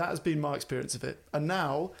 Exactly. That has been my experience of it. And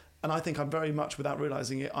now, and I think I'm very much, without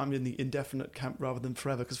realising it, I'm in the indefinite camp rather than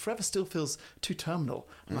forever, because forever still feels too terminal.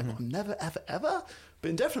 I'm like, I'm never, ever, ever. But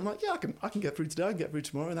indefinite, I'm like, yeah, I can get through today, I can get through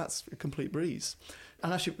tomorrow, and that's a complete breeze.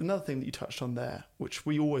 And actually, another thing that you touched on there, which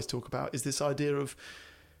we always talk about, is this idea of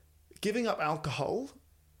giving up alcohol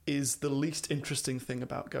is the least interesting thing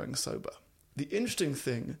about going sober. The interesting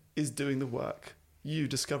thing is doing the work. You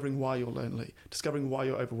discovering why you're lonely, discovering why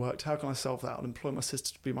you're overworked. How can I solve that? I'll employ my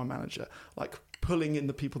sister to be my manager. Like, pulling in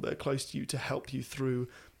the people that are close to you to help you through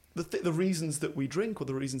the reasons that we drink or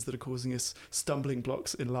the reasons that are causing us stumbling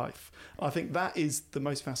blocks in life. I think that is the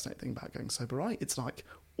most fascinating thing about going sober, right? It's like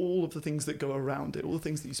all of the things that go around it, all the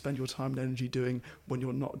things that you spend your time and energy doing when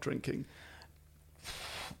you're not drinking.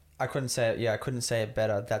 I couldn't say it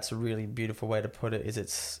better. That's a really beautiful way to put it.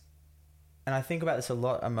 And I think about this a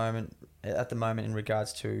lot at the moment in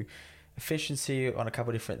regards to efficiency on a couple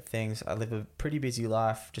of different things. I live a pretty busy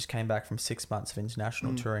life, just came back from 6 months of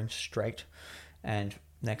international touring straight, and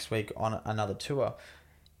next week on another tour.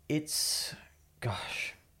 It's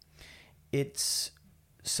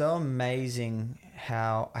so amazing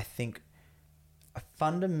how I think a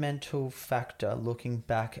fundamental factor looking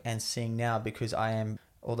back and seeing now, because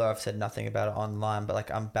although I've said nothing about it online, but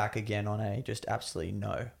like I'm back again on a just absolutely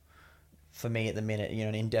no. For me at the minute,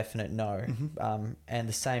 an indefinite no. And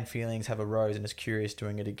the same feelings have arose, and it's curious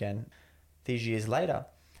doing it again these years later,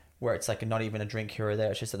 where it's like not even a drink here or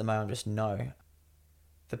there. It's just at the moment, just no.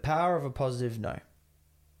 The power of a positive no.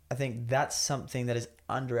 I think that's something that is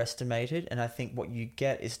underestimated, and I think what you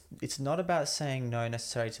get is it's not about saying no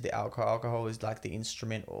necessarily to the alcohol. Alcohol is like the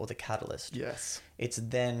instrument or the catalyst. Yes. It's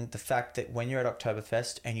then the fact that when you're at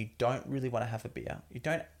Oktoberfest and you don't really want to have a beer, you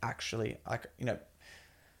don't actually,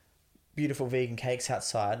 beautiful vegan cakes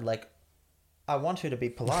outside, like I want her to be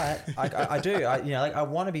polite. I do. I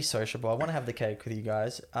want to be sociable. I want to have the cake with you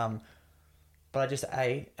guys. But I just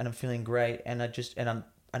ate and I'm feeling great, and I don't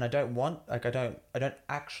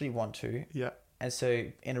actually want to. Yeah. And so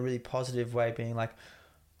in a really positive way, being like,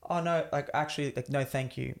 oh no, no,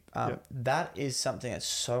 thank you. That is something that's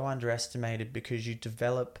so underestimated, because you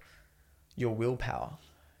develop your willpower.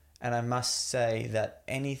 And I must say that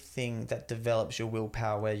anything that develops your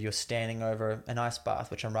willpower, where you're standing over an ice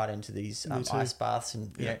bath, which I'm right into these ice baths,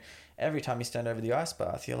 and every time you stand over the ice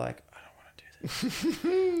bath, you're like, I don't want to do this.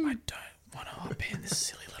 I don't want to hop in this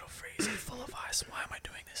silly little freezer full of ice. Why am I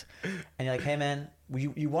doing this? And you're like, hey man,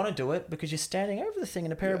 you want to do it because you're standing over the thing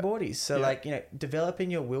in a pair of boardies. So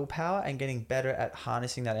developing your willpower and getting better at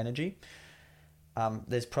harnessing that energy.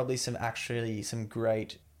 There's probably some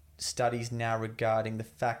great studies now regarding the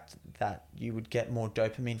fact that you would get more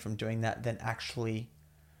dopamine from doing that than actually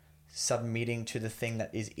submitting to the thing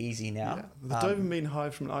that is easy now. Yeah. The dopamine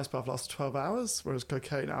high from an ice bath lasts 12 hours, whereas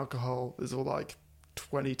cocaine, alcohol is all like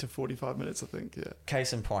 20 to 45 minutes, I think. Yeah.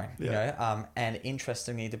 Case in point, and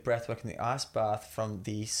interestingly, the breathwork in the ice bath from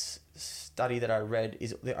the study that I read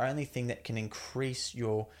is the only thing that can increase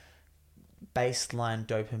your baseline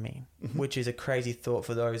dopamine, which is a crazy thought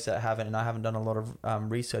for those that haven't, and I haven't done a lot of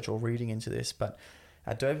research or reading into this, but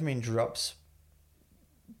our dopamine drops.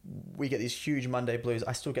 We get these huge Monday blues.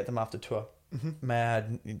 I still get them after tour.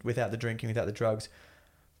 Mad, without the drinking, without the drugs.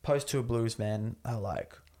 Post-tour blues, man, are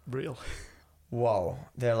like... real. Whoa.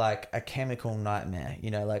 They're like a chemical nightmare.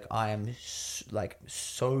 Like I am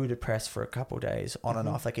so depressed for a couple of days on and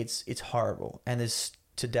off. Like it's horrible. And there's...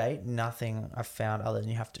 to date, nothing I've found other than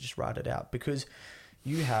you have to just write it out, because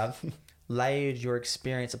you have layered your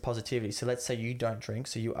experience of positivity. So let's say you don't drink,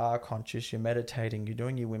 so you are conscious, you're meditating, you're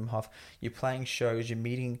doing your Wim Hof, you're playing shows, you're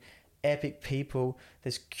meeting epic people,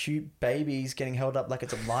 there's cute babies getting held up like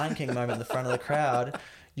it's a Lion King moment in the front of the crowd.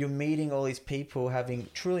 You're meeting all these people having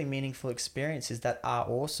truly meaningful experiences that are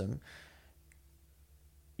awesome.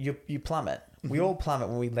 You plummet. We all plummet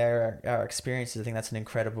when we layer our experiences. I think that's an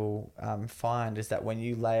incredible find, is that when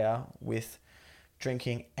you layer with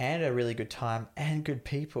drinking and a really good time and good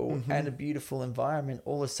people and a beautiful environment,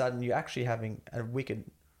 all of a sudden you're actually having a wicked,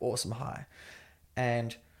 awesome high.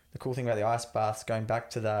 And the cool thing about the ice baths, going back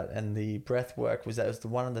to that, and the breath work, was that it was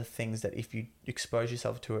one of the things that if you expose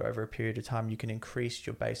yourself to it over a period of time, you can increase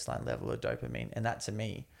your baseline level of dopamine. And that, to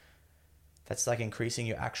me, that's like increasing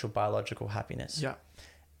your actual biological happiness. Yeah.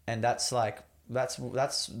 And that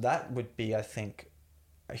would be, I think,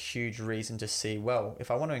 a huge reason to see, well,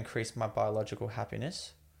 if I want to increase my biological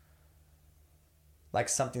happiness, like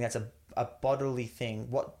something that's a bodily thing,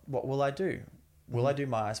 what will I do? Will I do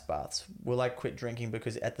my ice baths? Will I quit drinking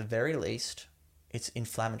because at the very least it's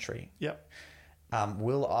inflammatory? Yep.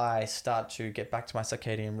 Will I start to get back to my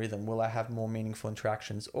circadian rhythm? Will I have more meaningful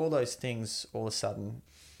interactions? All those things, all of a sudden,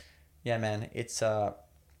 yeah, man, it's the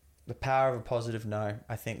power of a positive no.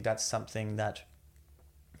 I think that's something that,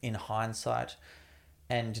 in hindsight,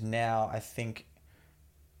 and now I think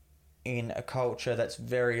in a culture that's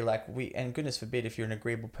very and goodness forbid if you're an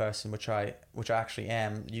agreeable person, which I actually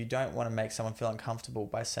am, you don't want to make someone feel uncomfortable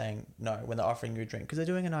by saying no when they're offering you a drink, because they're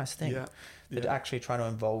doing a nice thing. Yeah. They're actually trying to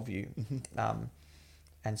involve you.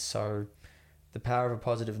 And so the power of a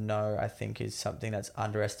positive no, I think, is something that's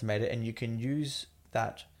underestimated, and you can use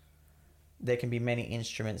that there can be many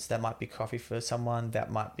instruments. That might be coffee for someone,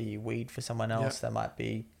 that might be weed for someone else, that might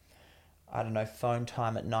be, I don't know, phone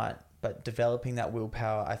time at night. But developing that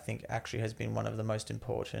willpower, I think, actually has been one of the most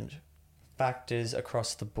important factors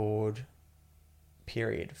across the board,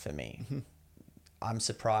 period, for me. I'm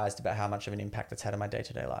surprised about how much of an impact it's had on my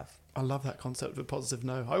day-to-day life. I love that concept of a positive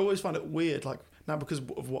no. I always find it weird, like now because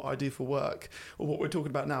of what I do for work or what we're talking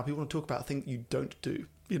about now, people want to talk about things you don't do,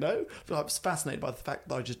 you know? But I was fascinated by the fact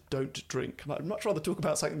that I just don't drink. And I'd much rather talk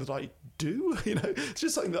about something that I do, you know? It's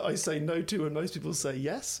just something that I say no to and most people say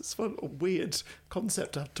yes. It's a weird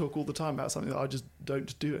concept to talk all the time about something that I just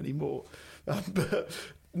don't do anymore. But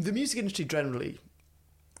the music industry generally,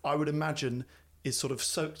 I would imagine, is sort of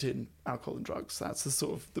soaked in alcohol and drugs. That's the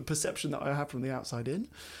sort of the perception that I have from the outside in.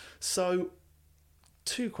 So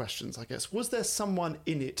 2 questions, I guess. Was there someone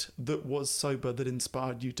in it that was sober that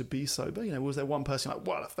inspired you to be sober? You know, was there one person like,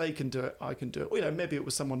 well, if they can do it, I can do it? Or, you know, maybe it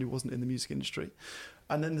was someone who wasn't in the music industry.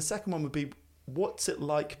 And then the second one would be, what's it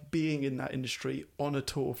like being in that industry on a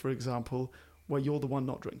tour, for example, where you're the one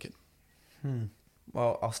not drinking?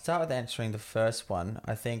 Well, I'll start with answering the first one.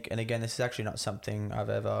 I think, and again, this is actually not something I've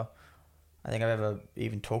ever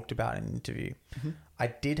even talked about in an interview. I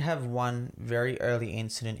did have one very early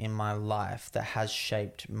incident in my life that has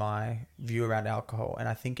shaped my view around alcohol, and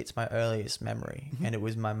I think it's my earliest memory. And it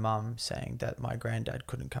was my mum saying that my granddad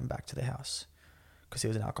couldn't come back to the house because he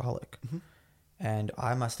was an alcoholic. And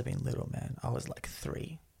I must have been little, man. I was like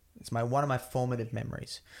 3. It's one of my formative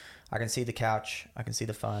memories. I can see the couch. I can see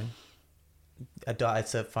the phone.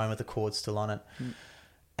 It's a phone with the cord still on it.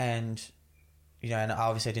 And you know, and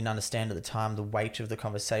obviously I didn't understand at the time the weight of the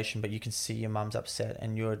conversation, but you can see your mum's upset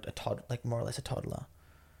and you're like more or less a toddler.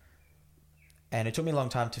 And it took me a long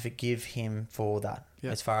time to forgive him for that.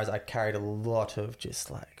 As far as I carried a lot of just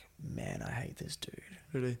like, man, I hate this dude.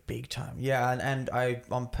 Really? Big time. Yeah. And I,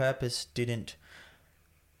 on purpose, didn't,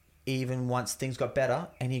 even once things got better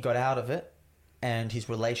and he got out of it and his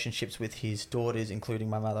relationships with his daughters, including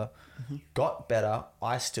my mother, got better,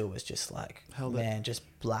 I still was just like, just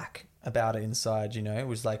black about it inside, you know. It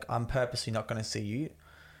was like, I'm purposely not going to see you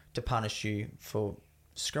to punish you for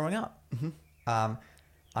screwing up.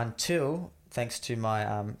 Until, thanks to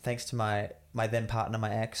my then partner,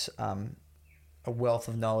 my ex, a wealth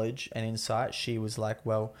of knowledge and insight, she was like,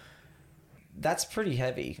 well, that's pretty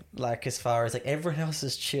heavy. Like, as far as like everyone else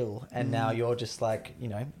is chill and now you're just like, you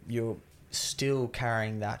know, you're still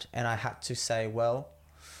carrying that. And I had to say, well,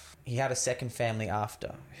 he had a second family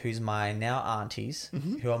after, who's my now aunties,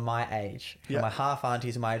 who are my age, who are my half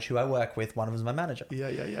aunties my age, who I work with. One of them's my manager.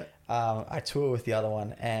 I tour with the other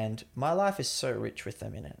one, and my life is so rich with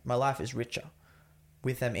them in it. My life is richer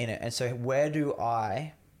with them in it. And so where do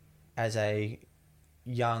I, as a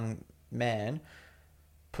young man,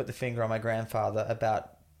 put the finger on my grandfather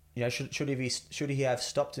about, you know, should he have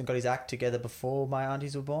stopped and got his act together before my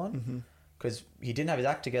aunties were born? Because he didn't have his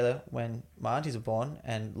act together when my aunties were born,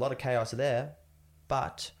 and a lot of chaos there,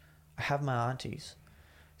 but I have my aunties.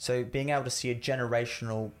 So being able to see a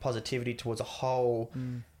generational positivity towards a whole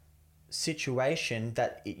situation,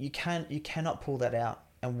 that you cannot pull that out.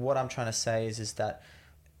 And what I'm trying to say is that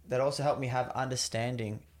also helped me have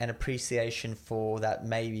understanding and appreciation for that.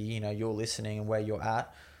 Maybe, you know, you're listening and where you're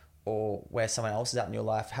at, or where someone else is at in your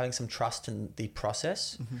life, having some trust in the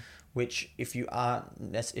process. Which if you aren't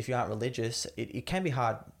religious, it can be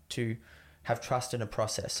hard to have trust in a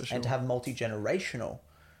process and to have multi-generational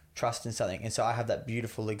trust in something. And so I have that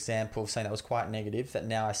beautiful example of something that was quite negative that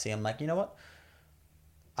now I see, I'm like, you know what?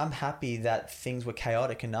 I'm happy that things were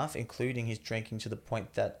chaotic enough, including his drinking, to the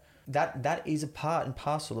point that is a part and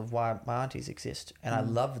parcel of why my aunties exist. And I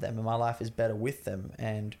love them and my life is better with them.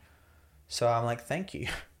 And so I'm like, thank you.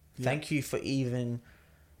 Thank you for even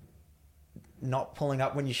not pulling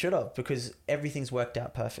up when you should have, because everything's worked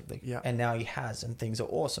out perfectly. And now he has, and things are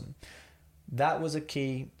awesome. That was a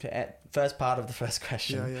key to first part of the first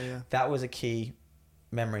question. That was a key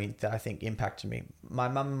memory that I think impacted me. My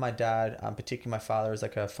mum and my dad, particularly my father, is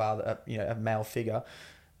like a male figure.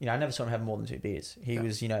 You know, I never saw him have more than 2 beers. He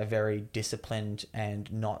was, you know, a very disciplined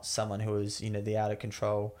and not someone who was, you know, the out of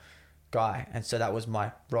control guy. And so that was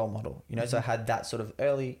my role model, you know. So I had that sort of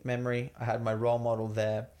early memory. I had my role model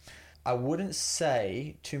there. I wouldn't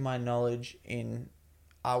say, to my knowledge,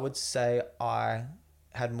 I would say I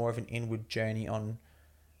had more of an inward journey on,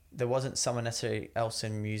 there wasn't someone necessarily else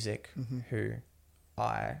in music who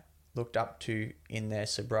I looked up to in their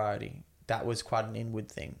sobriety. That was quite an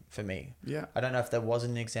inward thing for me. I don't know if there was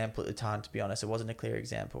an example at the time, to be honest. It wasn't a clear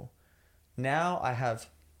example. Now I have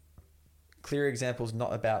clear examples,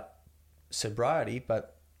 not about sobriety,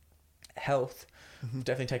 but health.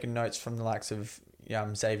 Definitely taken notes from the likes of,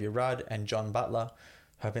 Xavier Rudd and John Butler,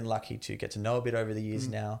 who I've been lucky to get to know a bit over the years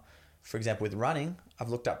now. For example, with running, I've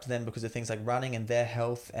looked up to them because of things like running and their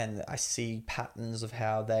health, and I see patterns of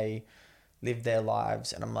how they live their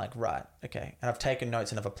lives, and I'm like, right, okay. And I've taken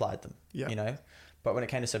notes and I've applied them, But when it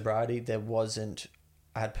came to sobriety,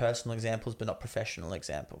 I had personal examples, but not professional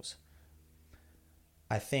examples.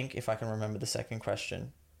 I think if I can remember the second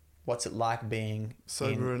question, what's it like being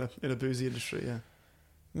sober in a boozy industry? Yeah,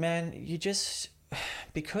 man,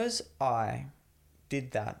 because I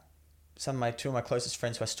did that. Two of my closest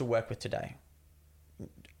friends who I still work with today,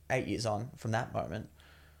 8 years on from that moment,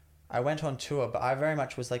 I went on tour, but I very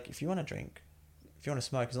much was like, if you want to drink, if you want to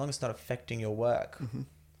smoke, as long as it's not affecting your work,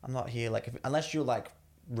 I'm not here. Like, unless you're like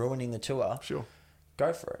ruining the tour, sure,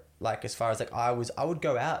 go for it. Like, as far as like I would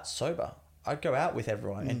go out sober. I'd go out with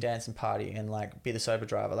everyone and dance and party and like be the sober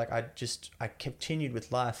driver. Like I continued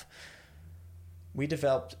with life. We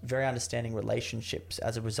developed very understanding relationships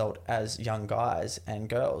as a result as young guys and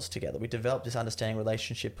girls together. We developed this understanding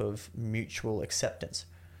relationship of mutual acceptance.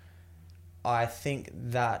 I think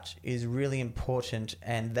that is really important,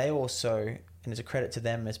 and they also, and it's a credit to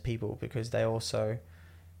them as people, because they also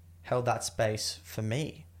held that space for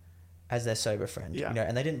me as their sober friend,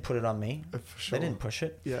 and they didn't put it on me. For sure. They didn't push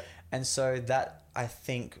it. Yeah. And so that, I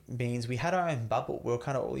think, means we had our own bubble. We were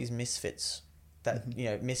kind of all these misfits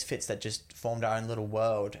that just formed our own little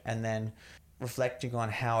world. And then reflecting on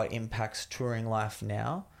how it impacts touring life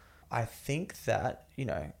now, I think that,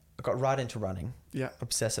 I got right into running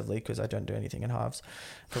obsessively, because I don't do anything in halves.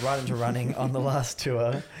 Got right into running on the last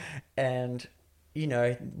tour, and,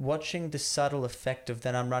 watching the subtle effect of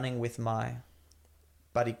then I'm running with my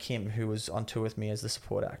buddy Kim, who was on tour with me as the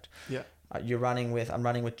support act. Yeah. I'm running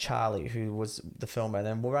with Charlie, who was the filmer, and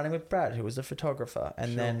then we're running with Brad, who was the photographer,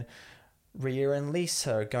 and then Ria and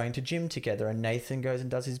Lisa are going to gym together, and Nathan goes and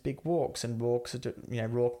does his big walks,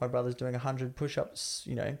 Rourke, my brother's doing 100 push-ups,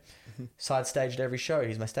 side staged every show.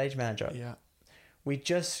 He's my stage manager. Yeah. We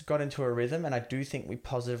just got into a rhythm, and I do think we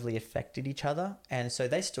positively affected each other. And so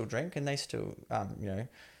they still drink and they still,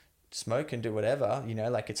 smoke and do whatever,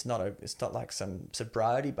 like it's not like some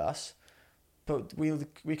sobriety bus, but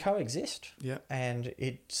we coexist. Yeah. And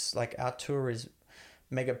it's like our tour is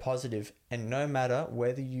mega positive, and no matter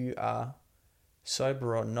whether you are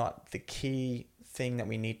sober or not, the key thing that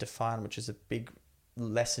we need to find, which is a big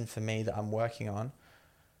lesson for me that I'm working on,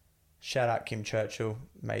 shout out Kim Churchill,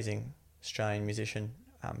 amazing Australian musician,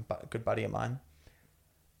 but good buddy of mine.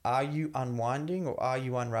 Are you unwinding or are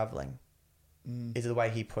you unraveling? Is the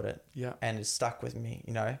way he put it. Yeah. And it stuck with me,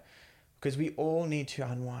 because we all need to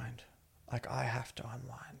unwind. Like, I have to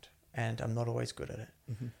unwind, and I'm not always good at it.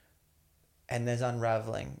 And there's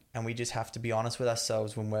unraveling, and we just have to be honest with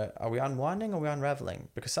ourselves when are we unwinding or are we unraveling?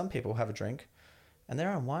 Because some people have a drink and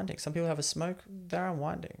they're unwinding. Some people have a smoke, they're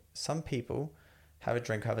unwinding. Some people have a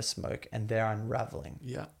drink, have a smoke, and they're unraveling.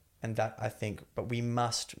 Yeah. And that, I think, but we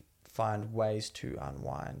must find ways to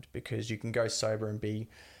unwind, because you can go sober and be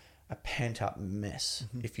a pent up mess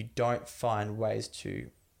if you don't find ways to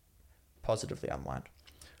positively unwind.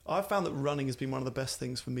 I've found that running has been one of the best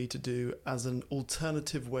things for me to do as an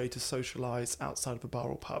alternative way to socialise outside of a bar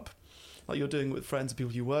or pub. Like you're doing with friends and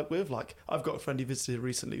people you work with. Like I've got a friend who visited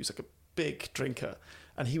recently who's like a big drinker,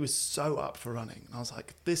 and he was so up for running. And I was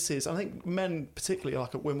like, I think men particularly are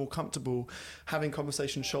we're more comfortable having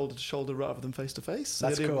conversations shoulder to shoulder rather than face to face.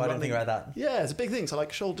 That's cool. I didn't think about that. Yeah, it's a big thing. So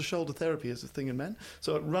like shoulder to shoulder therapy is a thing in men.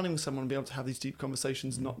 So running with someone and being able to have these deep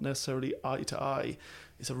conversations, not necessarily eye to eye,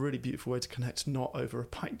 is a really beautiful way to connect, not over a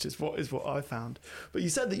pint, is what I found. But you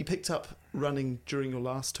said that you picked up running during your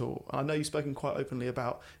last tour. I know you've spoken quite openly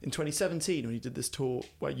about in 2017 when you did this tour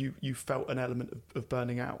where you felt an element of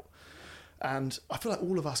burning out. And I feel like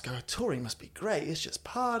all of us go, touring must be great. It's just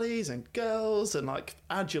parties and girls and like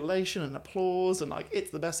adulation and applause and like it's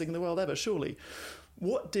the best thing in the world ever, surely.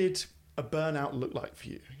 What did a burnout look like for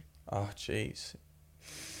you? Oh, jeez.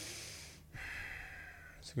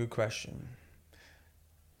 It's a good question.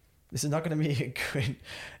 This is not going to be a good...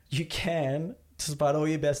 You can, despite all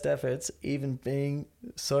your best efforts, even being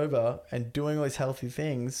sober and doing all these healthy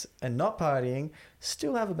things and not partying,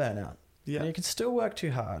 still have a burnout. Yeah. And you can still work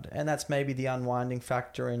too hard. And that's maybe the unwinding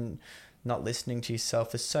factor in not listening to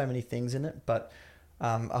yourself. There's so many things in it. But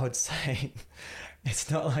I would say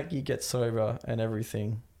it's not like you get sober and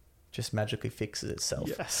everything just magically fixes itself.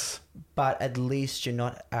 Yes. But at least you're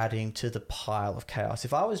not adding to the pile of chaos.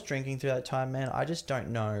 If I was drinking through that time, man, I just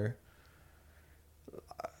don't know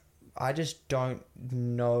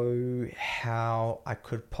how I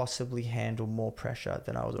could possibly handle more pressure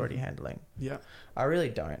than I was already handling. Yeah. I really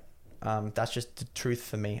don't. That's just the truth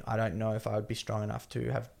for me. I don't know if I would be strong enough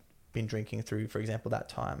to have been drinking through, for example, that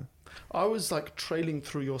time? I was like trailing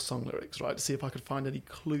through your song lyrics, right, to see if I could find any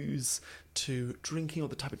clues to drinking or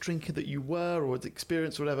the type of drinker that you were or the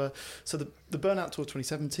experience or whatever. So the Burnout Tour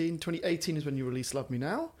 2017, 2018 is when you released Love Me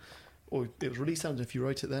Now, or it was released, I don't know if you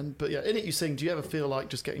wrote it then. But yeah, in it you sing, do you ever feel like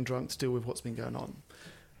just getting drunk to deal with what's been going on?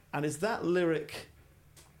 And is that lyric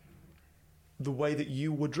the way that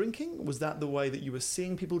you were drinking? Was that the way that you were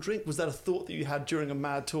seeing people drink? Was that a thought that you had during a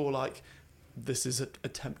mad tour, like, this is a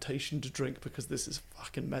temptation to drink because this is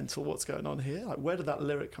fucking mental, what's going on here? Like, where did that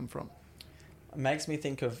lyric come from? It makes me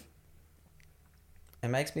think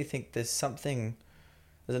there's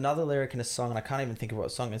another lyric in a song, and I can't even think of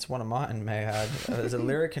what song. It's one of mine, may I add. There's a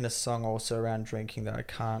lyric in a song also around drinking that I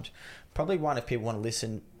can't. Probably one if people want to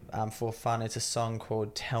listen for fun. It's a song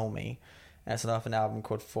called Tell Me. And it's off an album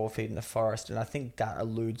called 4 Feet in the Forest. And I think that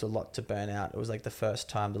alludes a lot to burnout. It was like the first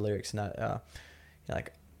time the lyrics,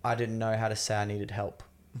 like, I didn't know how to say I needed help.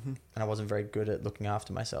 Mm-hmm. And I wasn't very good at looking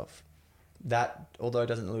after myself. That, although it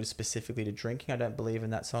doesn't allude specifically to drinking, I don't believe in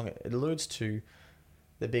that song. It alludes to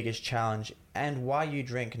the biggest challenge and why you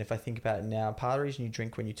drink. And if I think about it now, part of the reason you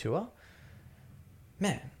drink when you tour,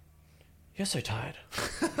 man, you're so tired.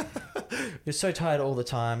 You're so tired all the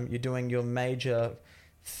time. You're doing your major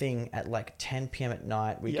thing at like 10 p.m. at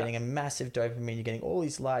night. We're getting a massive dopamine. You're getting all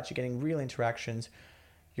these lights. You're getting real interactions.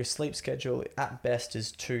 Your sleep schedule at best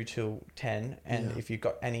is 2 till 10. And if you've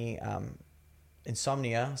got any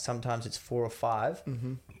insomnia, sometimes it's 4 or 5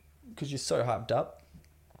 because you're so hyped up.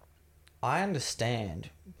 I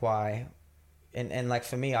understand why, and like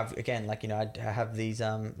for me, I've again, like, you know, I have these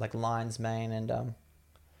like lion's mane and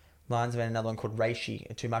another one called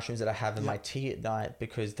reishi, 2 mushrooms that I have in my tea at night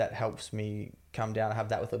because that helps me come down. I have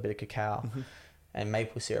that with a bit of cacao and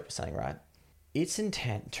maple syrup or something, right? It's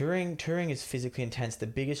intense. Touring is physically intense. The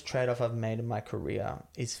biggest trade-off I've made in my career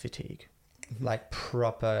is fatigue, like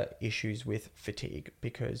proper issues with fatigue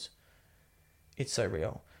because it's so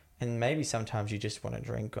real. And maybe sometimes you just want to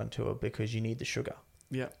drink on tour because you need the sugar.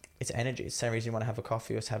 Yeah. It's energy. It's the same reason you want to have a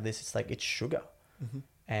coffee or have this. It's like, it's sugar.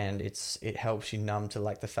 And it helps you numb to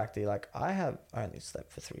like the fact that you're like, I have only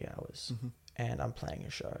slept for 3 hours and I'm playing a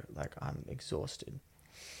show. Like, I'm exhausted.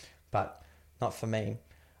 But not for me.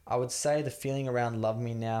 I would say the feeling around Love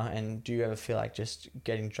Me Now and do you ever feel like just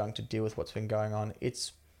getting drunk to deal with what's been going on?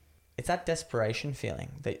 It's that desperation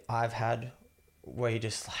feeling that I've had where you're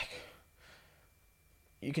just like,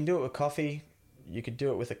 you can do it with coffee, you could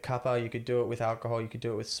do it with a cuppa, you could do it with alcohol, you could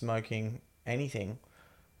do it with smoking, anything.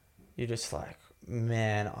 You're just like,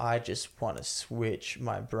 man, I just want to switch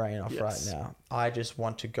my brain off right now. I just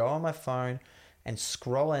want to go on my phone and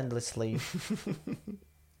scroll endlessly.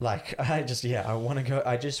 Like, I want to go,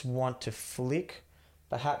 I just want to flick.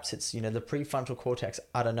 Perhaps it's, you know, the prefrontal cortex,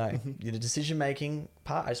 I don't know. The decision-making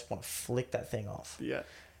part, I just want to flick that thing off. Yeah.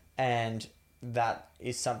 And that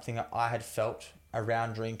is something that I had felt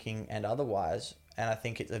around drinking and otherwise, and I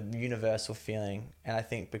think it's a universal feeling. And I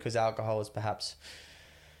think because alcohol is perhaps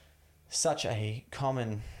such a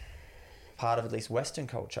common part of at least Western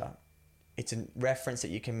culture, it's a reference that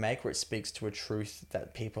you can make where it speaks to a truth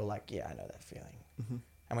that people are like, yeah, I know that feeling.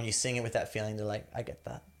 And when you sing it with that feeling, they're like, I get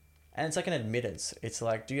that. And it's like an admittance. It's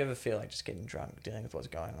like, do you ever feel like just getting drunk, dealing with what's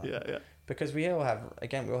going on? Yeah. Because we all have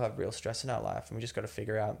real stress in our life, and we just got to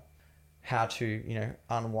figure out how to, you know,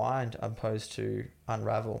 unwind opposed to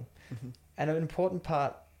unravel. And an important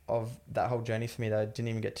part of that whole journey for me that I didn't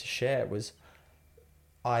even get to share was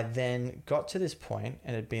I then got to this point,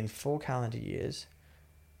 and it had been 4 calendar years,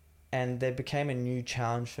 and there became a new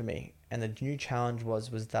challenge for me. And the new challenge was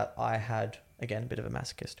that I had, again, a bit of a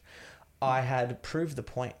masochist, I had proved the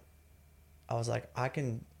point. I was like,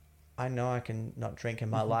 I know I can not drink,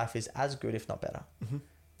 and my life is as good, if not better.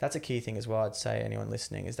 That's a key thing as well. I'd say anyone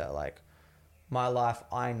listening is that, like, my life,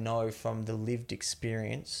 I know from the lived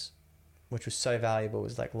experience, which was so valuable,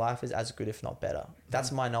 is like, life is as good, if not better.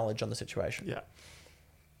 That's my knowledge on the situation. Yeah.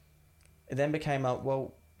 It then became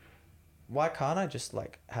well, why can't I just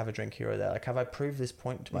like have a drink here or there? Like, have I proved this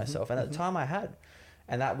point to myself? And at the time I had,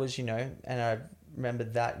 and that was, you know, and I remember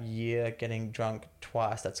that year getting drunk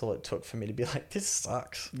twice. That's all it took for me to be like, this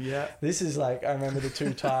sucks. Yeah. This is like, I remember the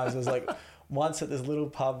 2 times. It was like once at this little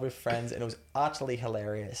pub with friends, and it was utterly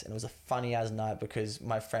hilarious. And it was a funny as night because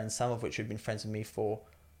my friends, some of which had been friends with me for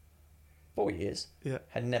 4 years,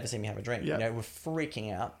 had never seen me have a drink. You know, were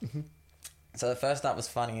freaking out. So the first night was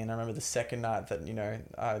funny, and I remember the second night that, you know,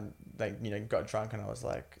 I got drunk, and I was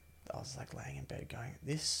like laying in bed going,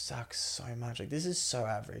 this sucks so much. Like, this is so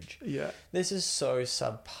average. Yeah. This is so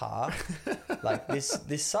subpar. Like,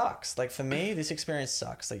 this sucks. Like, for me, this experience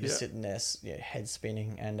sucks. Like, you're sitting there, you know, head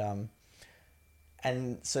spinning, and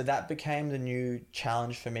And so that became the new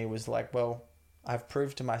challenge for me, was like, well, I've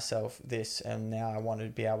proved to myself this, and now I want to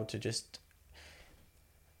be able to just,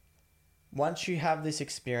 once you have this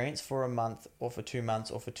experience for a month or for 2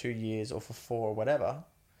 months or for 2 years or for 4 or whatever,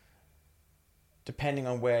 depending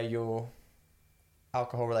on where your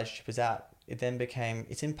alcohol relationship is at,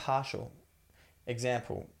 it's impartial.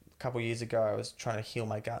 Example, a couple of years ago, I was trying to heal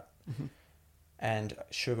my gut, and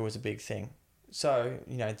sugar was a big thing. So,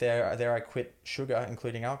 there I quit sugar,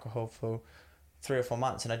 including alcohol, for 3 or 4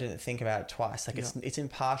 months, and I didn't think about it twice. Like, it's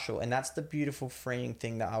impartial, and that's the beautiful, freeing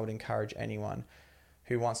thing that I would encourage anyone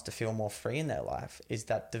who wants to feel more free in their life, is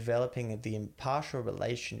that developing the impartial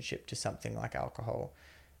relationship to something like alcohol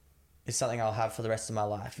is something I'll have for the rest of my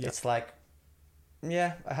life. Yep. It's like,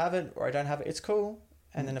 I have it or I don't have it. It's cool.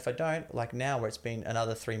 And then if I don't, like now, where it's been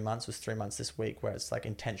another 3 months, was 3 months this week, where it's like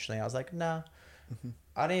intentionally, I was like, nah,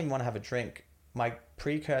 I didn't even want to have a drink. My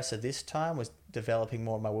precursor this time was developing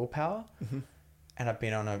more of my willpower. And I've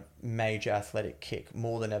been on a major athletic kick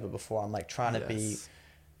more than ever before. I'm like trying to be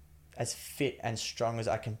as fit and strong as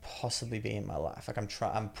I can possibly be in my life. Like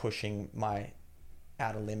I'm pushing my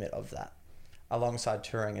outer limit of that alongside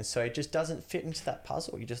touring. And so it just doesn't fit into that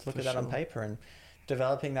puzzle. You just look at that on paper, and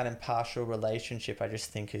developing that impartial relationship, I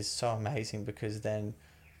just think, is so amazing, because then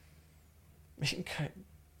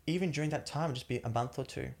even during that time, just be a month or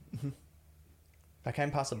two. I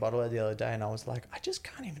came past a bottle the other day and I was like, I just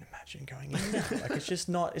can't even imagine going in now. Like, it's just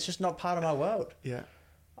not part of my world. Yeah.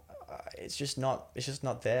 It's just not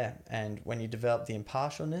there. And when you develop the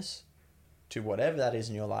impartialness to whatever that is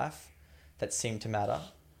in your life that seem to matter,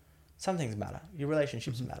 some things matter. Your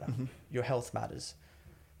relationships matter. Your health matters.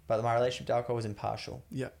 But my relationship to alcohol was impartial.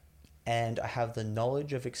 Yeah. And I have the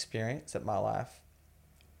knowledge of experience that my life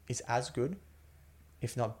is as good,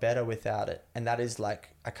 if not better, without it. And that is like,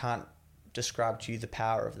 I can't describe to you the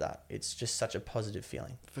power of that. It's just such a positive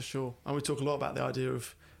feeling. For sure. And we talk a lot about the idea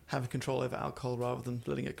of having control over alcohol rather than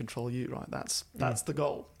letting it control you, right? That's the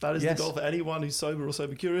goal. That is the goal for anyone who's sober or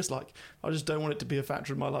sober curious. Like, I just don't want it to be a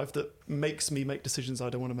factor in my life that makes me make decisions I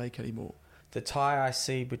don't want to make anymore. The tie I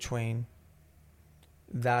see between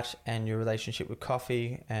that and your relationship with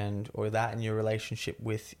coffee, or that and your relationship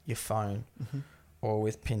with your phone, or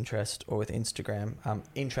with Pinterest or with Instagram.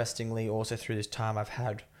 Interestingly, also through this time, I've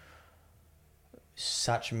had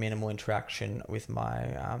such minimal interaction with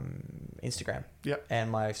my Instagram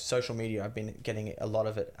and my social media. I've been getting a lot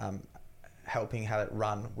of it, helping have it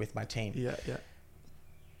run with my team.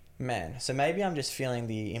 Man, so maybe I'm just feeling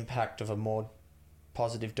the impact of a more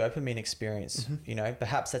positive dopamine experience.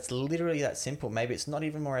 Perhaps that's literally that simple. Maybe it's not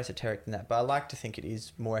even more esoteric than that, but I like to think it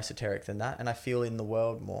is more esoteric than that, and I feel in the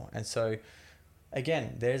world more. And so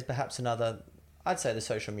again, there's perhaps another, I'd say the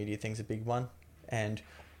social media thing's a big one, and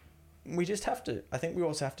we just have to, I think we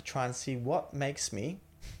also have to try and see what leads me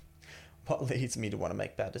to want to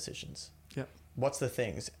make bad decisions. What's the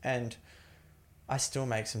things? And I still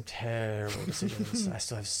make some terrible decisions. I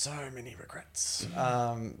still have so many regrets.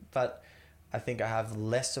 But I think I have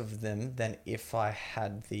less of them than if I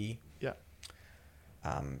had the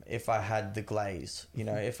glaze,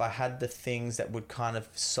 if I had the things that would kind of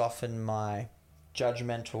soften my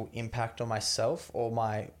judgmental impact on myself or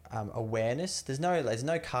my awareness. There's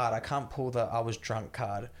no card. I can't pull the I was drunk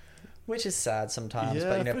card, which is sad sometimes.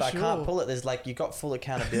 But if I can't pull it, there's like, you got full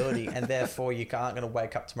accountability, and therefore you aren't going to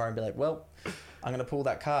wake up tomorrow and be like, well, I'm going to pull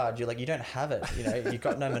that card. You're like, you don't have it. You've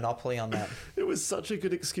got no monopoly on that. It was such a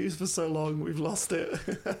good excuse for so long. We've lost it.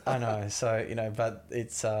 I know. So, but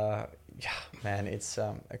it's, it's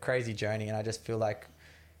a crazy journey. And I just feel like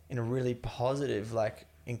in a really positive, like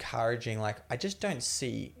encouraging, like I just don't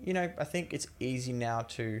see, I think it's easy now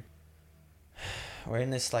we're in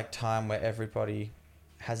this like time where everybody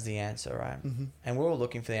has the answer, right? And we're all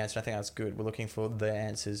looking for the answer. I think that's good. We're looking for the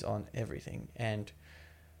answers on everything. And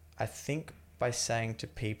I think by saying to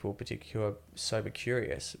people, particularly who are sober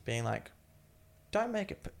curious, being like,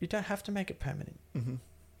 you don't have to make it permanent.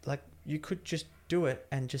 Like, you could just do it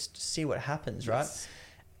and just see what happens, right?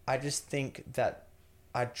 I just think that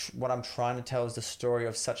what I'm trying to tell is the story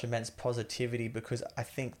of such immense positivity, because I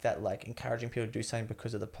think that like encouraging people to do something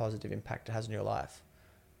because of the positive impact it has on your life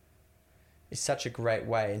is such a great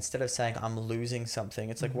way. Instead of saying I'm losing something,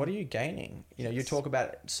 it's like, what are you gaining? You talk about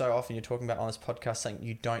it so often, you're talking about on this podcast something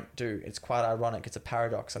you don't do. It's quite ironic. It's a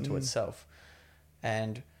paradox unto itself.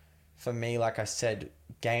 And for me, like I said,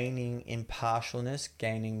 gaining impartialness,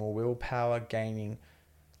 gaining more willpower, gaining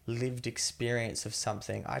lived experience of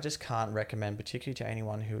something, I just can't recommend, particularly to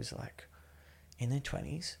anyone who's like in their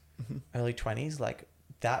 20s, early 20s. Like,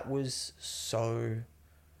 that was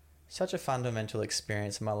such a fundamental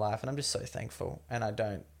experience in my life, and I'm just so thankful. And I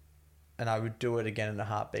and I would do it again in a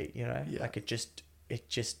heartbeat, you know? Yeah. Like it just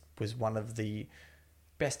was one of the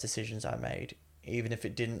best decisions I made, even if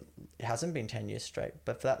it hasn't been 10 years straight,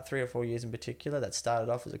 but for that 3 or 4 years in particular, that started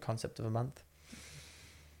off as a concept of a month.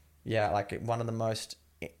 Yeah, like one of the most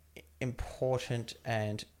important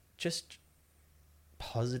and just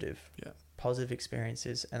positive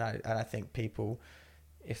experiences. And I think people,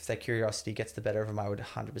 if their curiosity gets the better of them, I would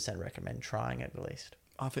 100% recommend trying it at least.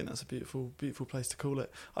 I think that's a beautiful, beautiful place to call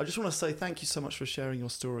it. I just want to say thank you so much for sharing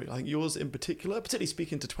your story. I think yours in particular, particularly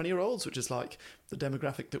speaking to 20-year-olds, which is like the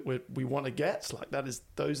demographic that we want to get. Like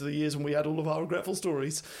those are the years when we had all of our regretful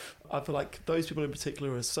stories. I feel like those people in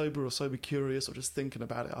particular are sober or sober curious or just thinking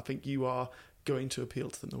about it. I think you are going to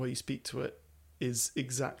appeal to them. The way you speak to it is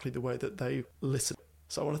exactly the way that they listen.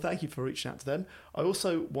 So I want to thank you for reaching out to them. I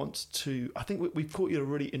also want to, I think we've caught you at a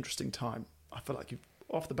really interesting time. I feel like you've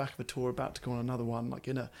off the back of a tour, about to go on another one, like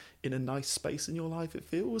in a nice space in your life, it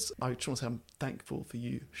feels. I just want to say I'm thankful for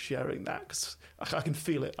you sharing that, because I can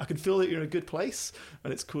feel it. I can feel that you're in a good place,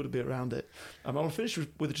 and it's cool to be around it. I want to finish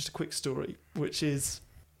with just a quick story, which is,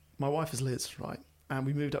 my wife is Liz, right? And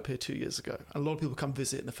we moved up here 2 years ago. And a lot of people come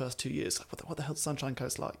visit in the first 2 years. Like, what the hell's Sunshine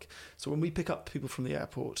Coast like? So when we pick up people from the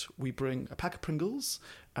airport, we bring a pack of Pringles,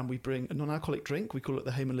 and we bring a non-alcoholic drink. We call it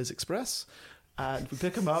the Heyman Liz Express. And we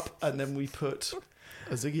pick them up, and then we put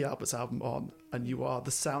a Ziggy Albert's album on, and you are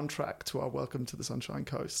the soundtrack to our welcome to the Sunshine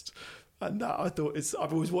Coast. And that, I thought,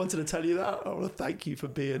 I've always wanted to tell you that. I want to thank you for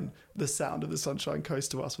being the sound of the Sunshine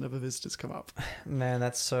Coast to us whenever visitors come up. Man,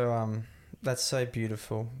 that's so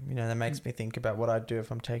beautiful. You know, that makes me think about what I'd do if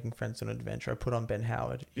I'm taking friends on an adventure. I put on Ben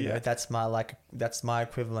Howard. You know, that's my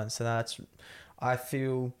equivalent. So I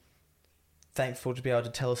feel thankful to be able to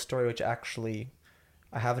tell a story which actually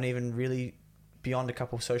I haven't even really, beyond a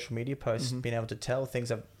couple of social media posts, been able to tell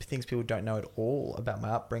things people don't know at all about my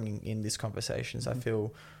upbringing in this conversation. So I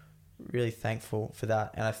feel really thankful for that,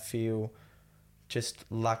 and I feel just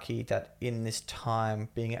lucky that in this time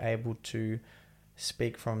being able to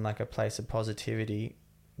speak from like a place of positivity,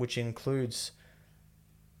 which includes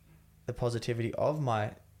the positivity of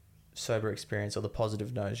my sober experience, or the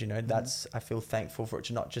positive notes, you know, that's, I feel thankful for it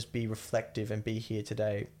to not just be reflective and be here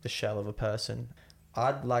today, the shell of a person.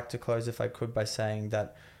 I'd like to close, if I could, by saying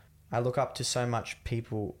that I look up to so much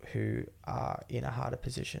people who are in a harder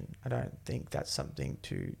position. I don't think that's something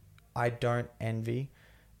I don't envy,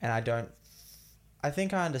 and I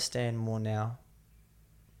think I understand more now,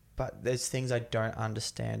 but there's things I don't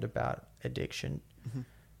understand about addiction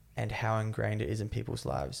and how ingrained it is in people's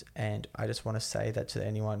lives. And I just want to say that to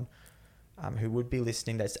anyone who would be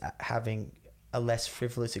listening that's having a less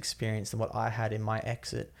frivolous experience than what I had in my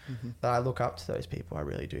exit, that I look up to those people. I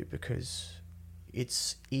really do, because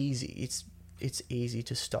it's easy. It's easy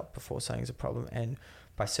to stop before something's a problem, and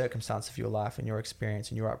by circumstance of your life and your experience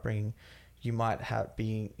and your upbringing, you might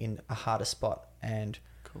be in a harder spot. And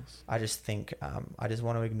I just think I just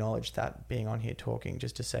want to acknowledge that, being on here talking,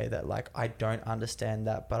 just to say that, like, I don't understand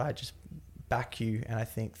that, but I just back you, and I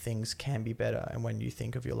think things can be better. And when you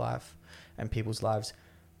think of your life and people's lives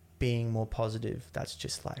being more positive, that's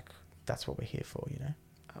just like, that's what we're here for, you know?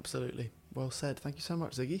 Absolutely. Well said. Thank you so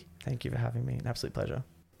much, Ziggy. Thank you for having me. An absolute pleasure.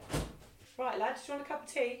 Right, lads, do you want a cup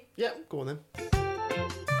of tea? Yeah, go on then.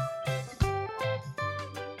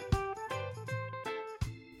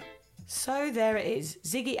 So there it is,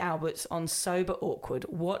 Ziggy Alberts on Sober Awkward.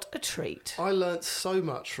 What a treat. I learnt so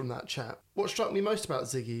much from that chat. What struck me most about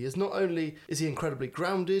Ziggy is not only is he incredibly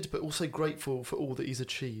grounded, but also grateful for all that he's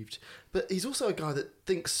achieved, but he's also a guy that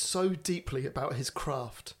thinks so deeply about his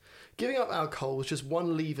craft. Giving up alcohol was just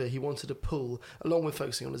one lever he wanted to pull, along with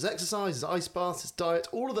focusing on his exercise, his ice baths, his diet,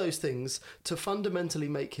 all of those things to fundamentally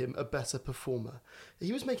make him a better performer.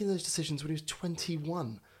 He was making those decisions when he was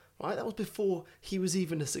 21. Right, that was before he was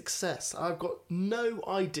even a success. I've got no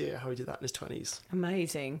idea how he did that in his 20s.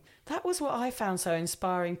 Amazing. That was what I found so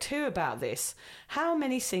inspiring too about this. How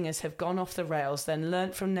many singers have gone off the rails, then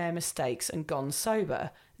learnt from their mistakes and gone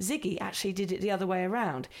sober? Ziggy actually did it the other way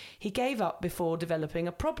around. He gave up before developing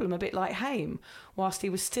a problem, a bit like Haim, whilst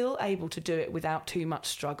he was still able to do it without too much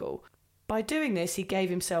struggle. By doing this, he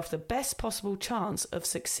gave himself the best possible chance of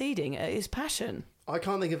succeeding at his passion. I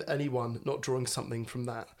can't think of anyone not drawing something from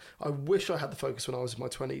that. I wish I had the focus when I was in my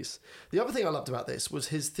 20s. The other thing I loved about this was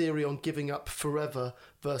his theory on giving up forever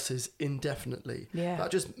versus indefinitely. Yeah.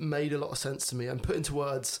 That just made a lot of sense to me and put into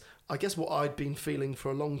words, I guess, what I'd been feeling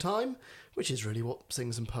for a long time, which is really what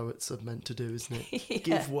singers and poets are meant to do, isn't it? Yeah.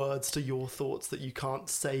 Give words to your thoughts that you can't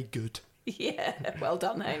say good. Yeah, well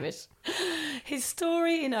done, Hamish. His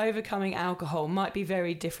story in overcoming alcohol might be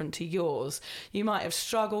very different to yours. You might have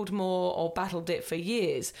struggled more or battled it for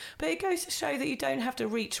years, but it goes to show that you don't have to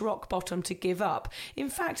reach rock bottom to give up. In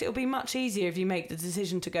fact, it'll be much easier if you make the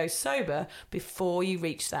decision to go sober before you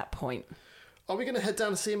reach that point. Are we going to head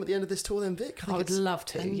down to see him at the end of this tour then, Vic? I would love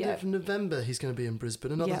to, end of November he's going to be in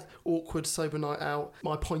Brisbane. Another awkward sober night out.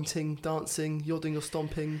 My pointing, dancing, you're doing your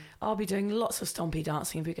stomping. I'll be doing lots of stompy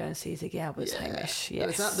dancing if we go and see Ziggy Albert's, Hamish. Yes.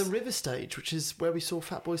 And it's at the River Stage, which is where we saw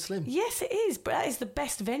Fatboy Slim. Yes, it is. But that is the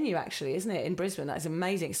best venue, actually, isn't it, in Brisbane? That is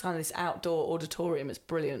amazing. It's kind of this outdoor auditorium. It's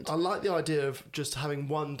brilliant. I like the idea of just having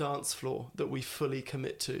one dance floor that we fully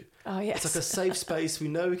commit to. Oh, yes. It's like a safe space. We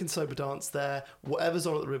know we can sober dance there. Whatever's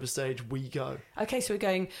on at the River Stage, we go. Okay, so we're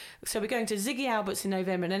going to Ziggy Albert's in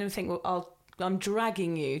November, and then we think, I'm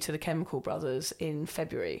dragging you to the Chemical Brothers in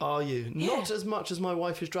February. Are you? Yeah. Not as much as my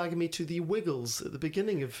wife is dragging me to the Wiggles at the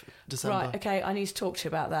beginning of December. Right, okay, I need to talk to you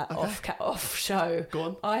about that off show. Go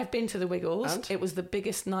on. I have been to the Wiggles. And? It was the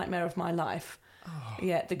biggest nightmare of my life. Oh,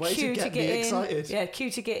 yeah, the queue to get in. Excited. Yeah, queue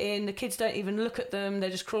to get in. The kids don't even look at them. They're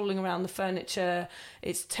just crawling around the furniture.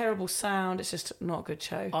 It's terrible sound. It's just not a good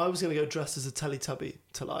show. I was going to go dressed as a Teletubby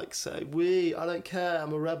to say, I don't care,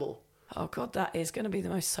 I'm a rebel. Oh God, that is going to be the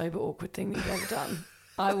most sober awkward thing we've ever done.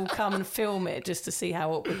 I will come and film it just to see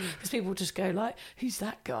how awkward, because people just go like, who's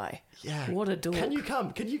that guy? Yeah. What a dork. Can you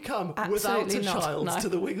come Absolutely without a not, child no. to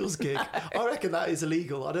the Wiggles gig? I reckon that is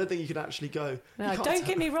illegal. I don't think you can actually go. No, don't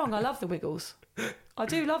get me wrong, I love the Wiggles. I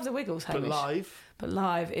do love the Wiggles, Hamish. But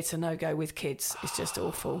live, it's a no-go with kids. It's just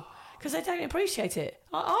awful. Because they don't appreciate it.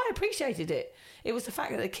 I appreciated it. It was the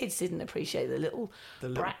fact that the kids didn't appreciate the little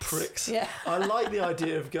brats. Pricks. Yeah. I like the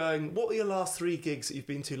idea of going, what were your last 3 gigs that you've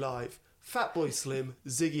been to live? Fatboy Slim,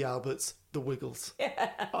 Ziggy Albert's, The Wiggles. Yeah.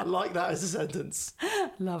 I like that as a sentence.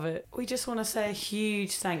 Love it. We just want to say a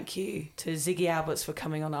huge thank you to Ziggy Albert's for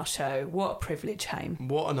coming on our show. What a privilege, Haim.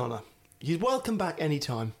 What an honour. You're welcome back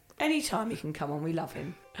anytime. Anytime he can come on, we love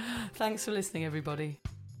him. Thanks for listening, everybody.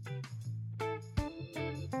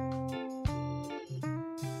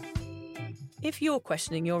 If you're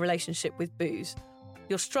questioning your relationship with booze,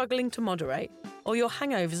 you're struggling to moderate, or your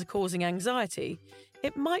hangovers are causing anxiety,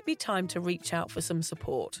 it might be time to reach out for some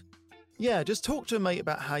support. Yeah, just talk to a mate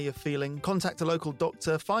about how you're feeling, contact a local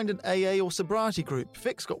doctor, find an AA or sobriety group.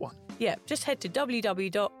 Vic's got one. Yeah, just head to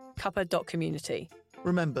www.cuppa.community.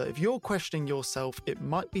 Remember, if you're questioning yourself, it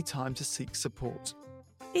might be time to seek support.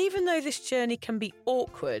 Even though this journey can be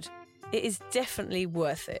awkward, it is definitely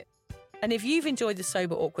worth it. And if you've enjoyed the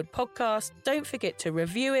Sober Awkward podcast, don't forget to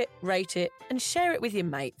review it, rate it, and share it with your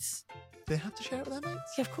mates. They have to share it with their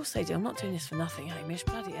mates? Yeah, of course they do. I'm not doing this for nothing, Hamish.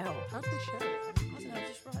 Bloody hell. How do they share it? I don't know,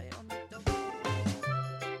 just write it on the document.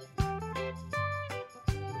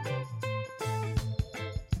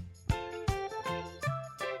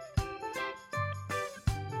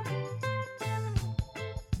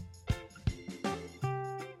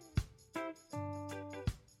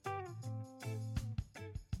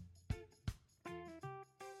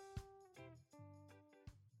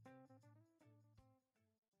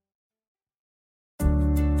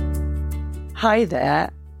 Hi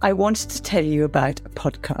there. I wanted to tell you about a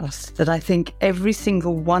podcast that I think every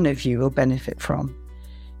single one of you will benefit from.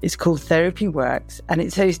 It's called Therapy Works, and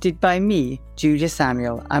it's hosted by me, Julia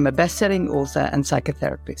Samuel. I'm a best-selling author and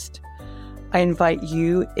psychotherapist. I invite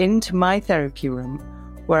you into my therapy room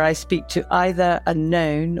where I speak to either a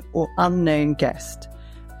known or unknown guest.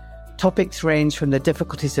 Topics range from the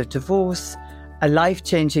difficulties of divorce, a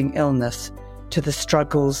life-changing illness, to the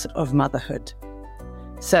struggles of motherhood.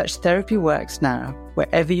 Search Therapy Works now,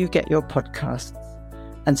 wherever you get your podcasts,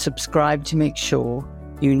 and subscribe to make sure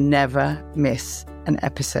you never miss an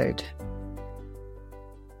episode.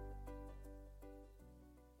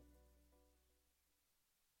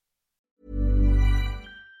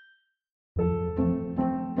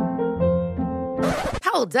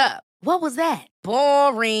 Hold up. What was that?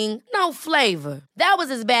 Boring. No flavor. That was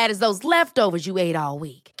as bad as those leftovers you ate all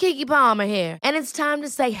week. Keke Palmer here, and it's time to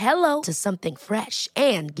say hello to something fresh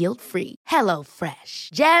and guilt-free. Hello Fresh.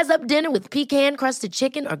 Jazz up dinner with pecan-crusted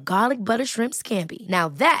chicken or garlic butter shrimp scampi. Now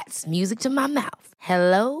that's music to my mouth.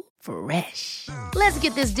 Hello Fresh. Let's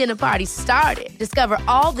get this dinner party started. Discover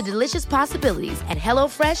all the delicious possibilities at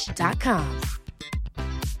hellofresh.com.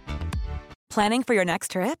 Planning for your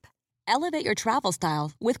next trip? Elevate your travel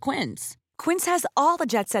style with Quince. Quince has all the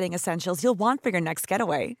jet-setting essentials you'll want for your next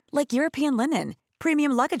getaway, like European linen,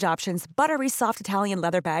 premium luggage options, buttery soft Italian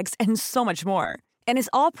leather bags, and so much more. And is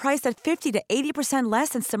all priced at 50 to 80% less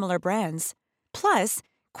than similar brands. Plus,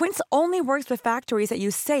 Quince only works with factories that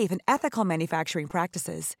use safe and ethical manufacturing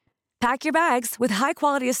practices. Pack your bags with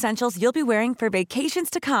high-quality essentials you'll be wearing for vacations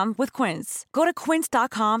to come with Quince. Go to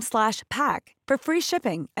quince.com/pack for free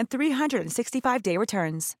shipping and 365-day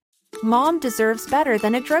returns. Mom deserves better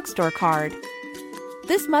than a drugstore card.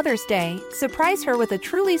 This Mother's Day, surprise her with a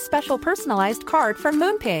truly special personalized card from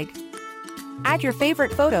Moonpig. Add your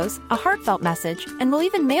favorite photos, a heartfelt message, and we'll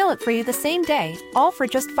even mail it for you the same day, all for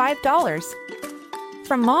just $5.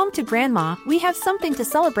 From mom to grandma, we have something to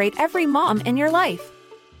celebrate every mom in your life.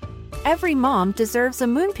 Every mom deserves a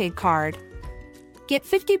Moonpig card. Get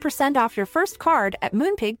 50% off your first card at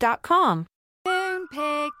moonpig.com.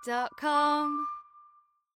 Moonpig.com.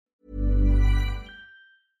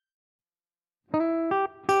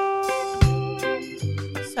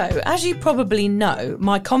 So, as you probably know,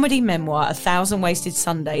 my comedy memoir, 1,000 Wasted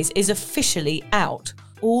Sundays, is officially out.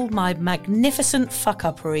 All my magnificent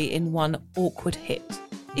fuck-uppery in one awkward hit.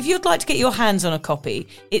 If you'd like to get your hands on a copy,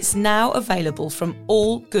 it's now available from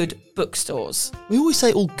all good bookstores. We always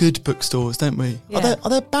say all good bookstores, don't we? Yeah. Are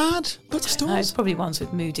there bad bookstores? No, it's probably ones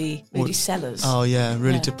with moody sellers. Oh yeah,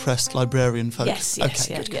 really depressed librarian folk. Yes,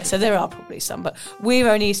 Okay, good. So there are probably some, but we're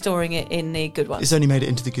only storing it in the good ones. It's only made it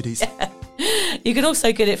into the goodies. You can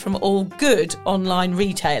also get it from all good online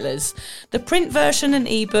retailers. The print version and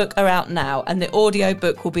ebook are out now, and the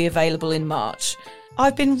audiobook will be available in March.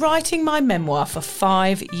 I've been writing my memoir for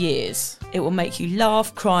 5 years. It will make you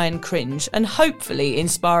laugh, cry and cringe, and hopefully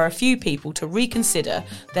inspire a few people to reconsider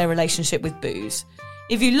their relationship with booze.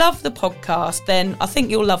 If you love the podcast, then I think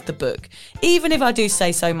you'll love the book, even if I do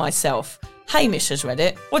say so myself. Hamish has read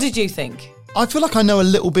it. What did you think? I feel like I know a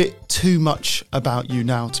little bit too much about you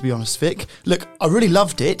now, to be honest, Vic. Look, I really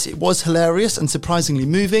loved it. It was hilarious and surprisingly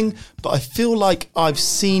moving, but I feel like I've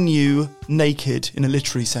seen you naked in a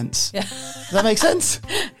literary sense. Yeah. Does that make sense?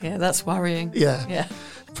 Yeah, that's worrying. Yeah.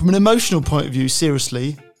 From an emotional point of view,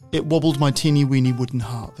 seriously, it wobbled my teeny weeny wooden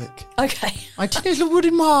heart, Vic. Okay. My teeny little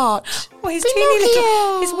wooden heart. Well, his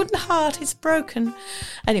wooden heart is broken.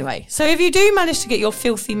 Anyway, so if you do manage to get your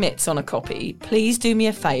filthy mitts on a copy, please do me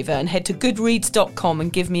a favour and head to goodreads.com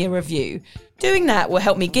and give me a review. Doing that will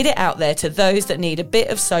help me get it out there to those that need a bit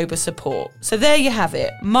of sober support. So there you have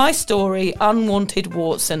it. My story, unwanted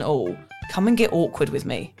warts and all. Come and get awkward with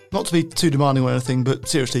me. Not to be too demanding or anything, but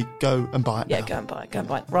seriously, go and buy it now. Go and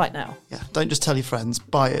buy it right now. Yeah, don't just tell your friends,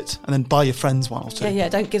 buy it, and then buy your friends one or two. Yeah,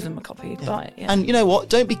 don't give them a copy, buy it. Yeah. And you know what?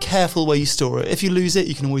 Don't be careful where you store it. If you lose it,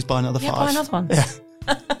 you can always buy another 5. Buy another one. Yeah.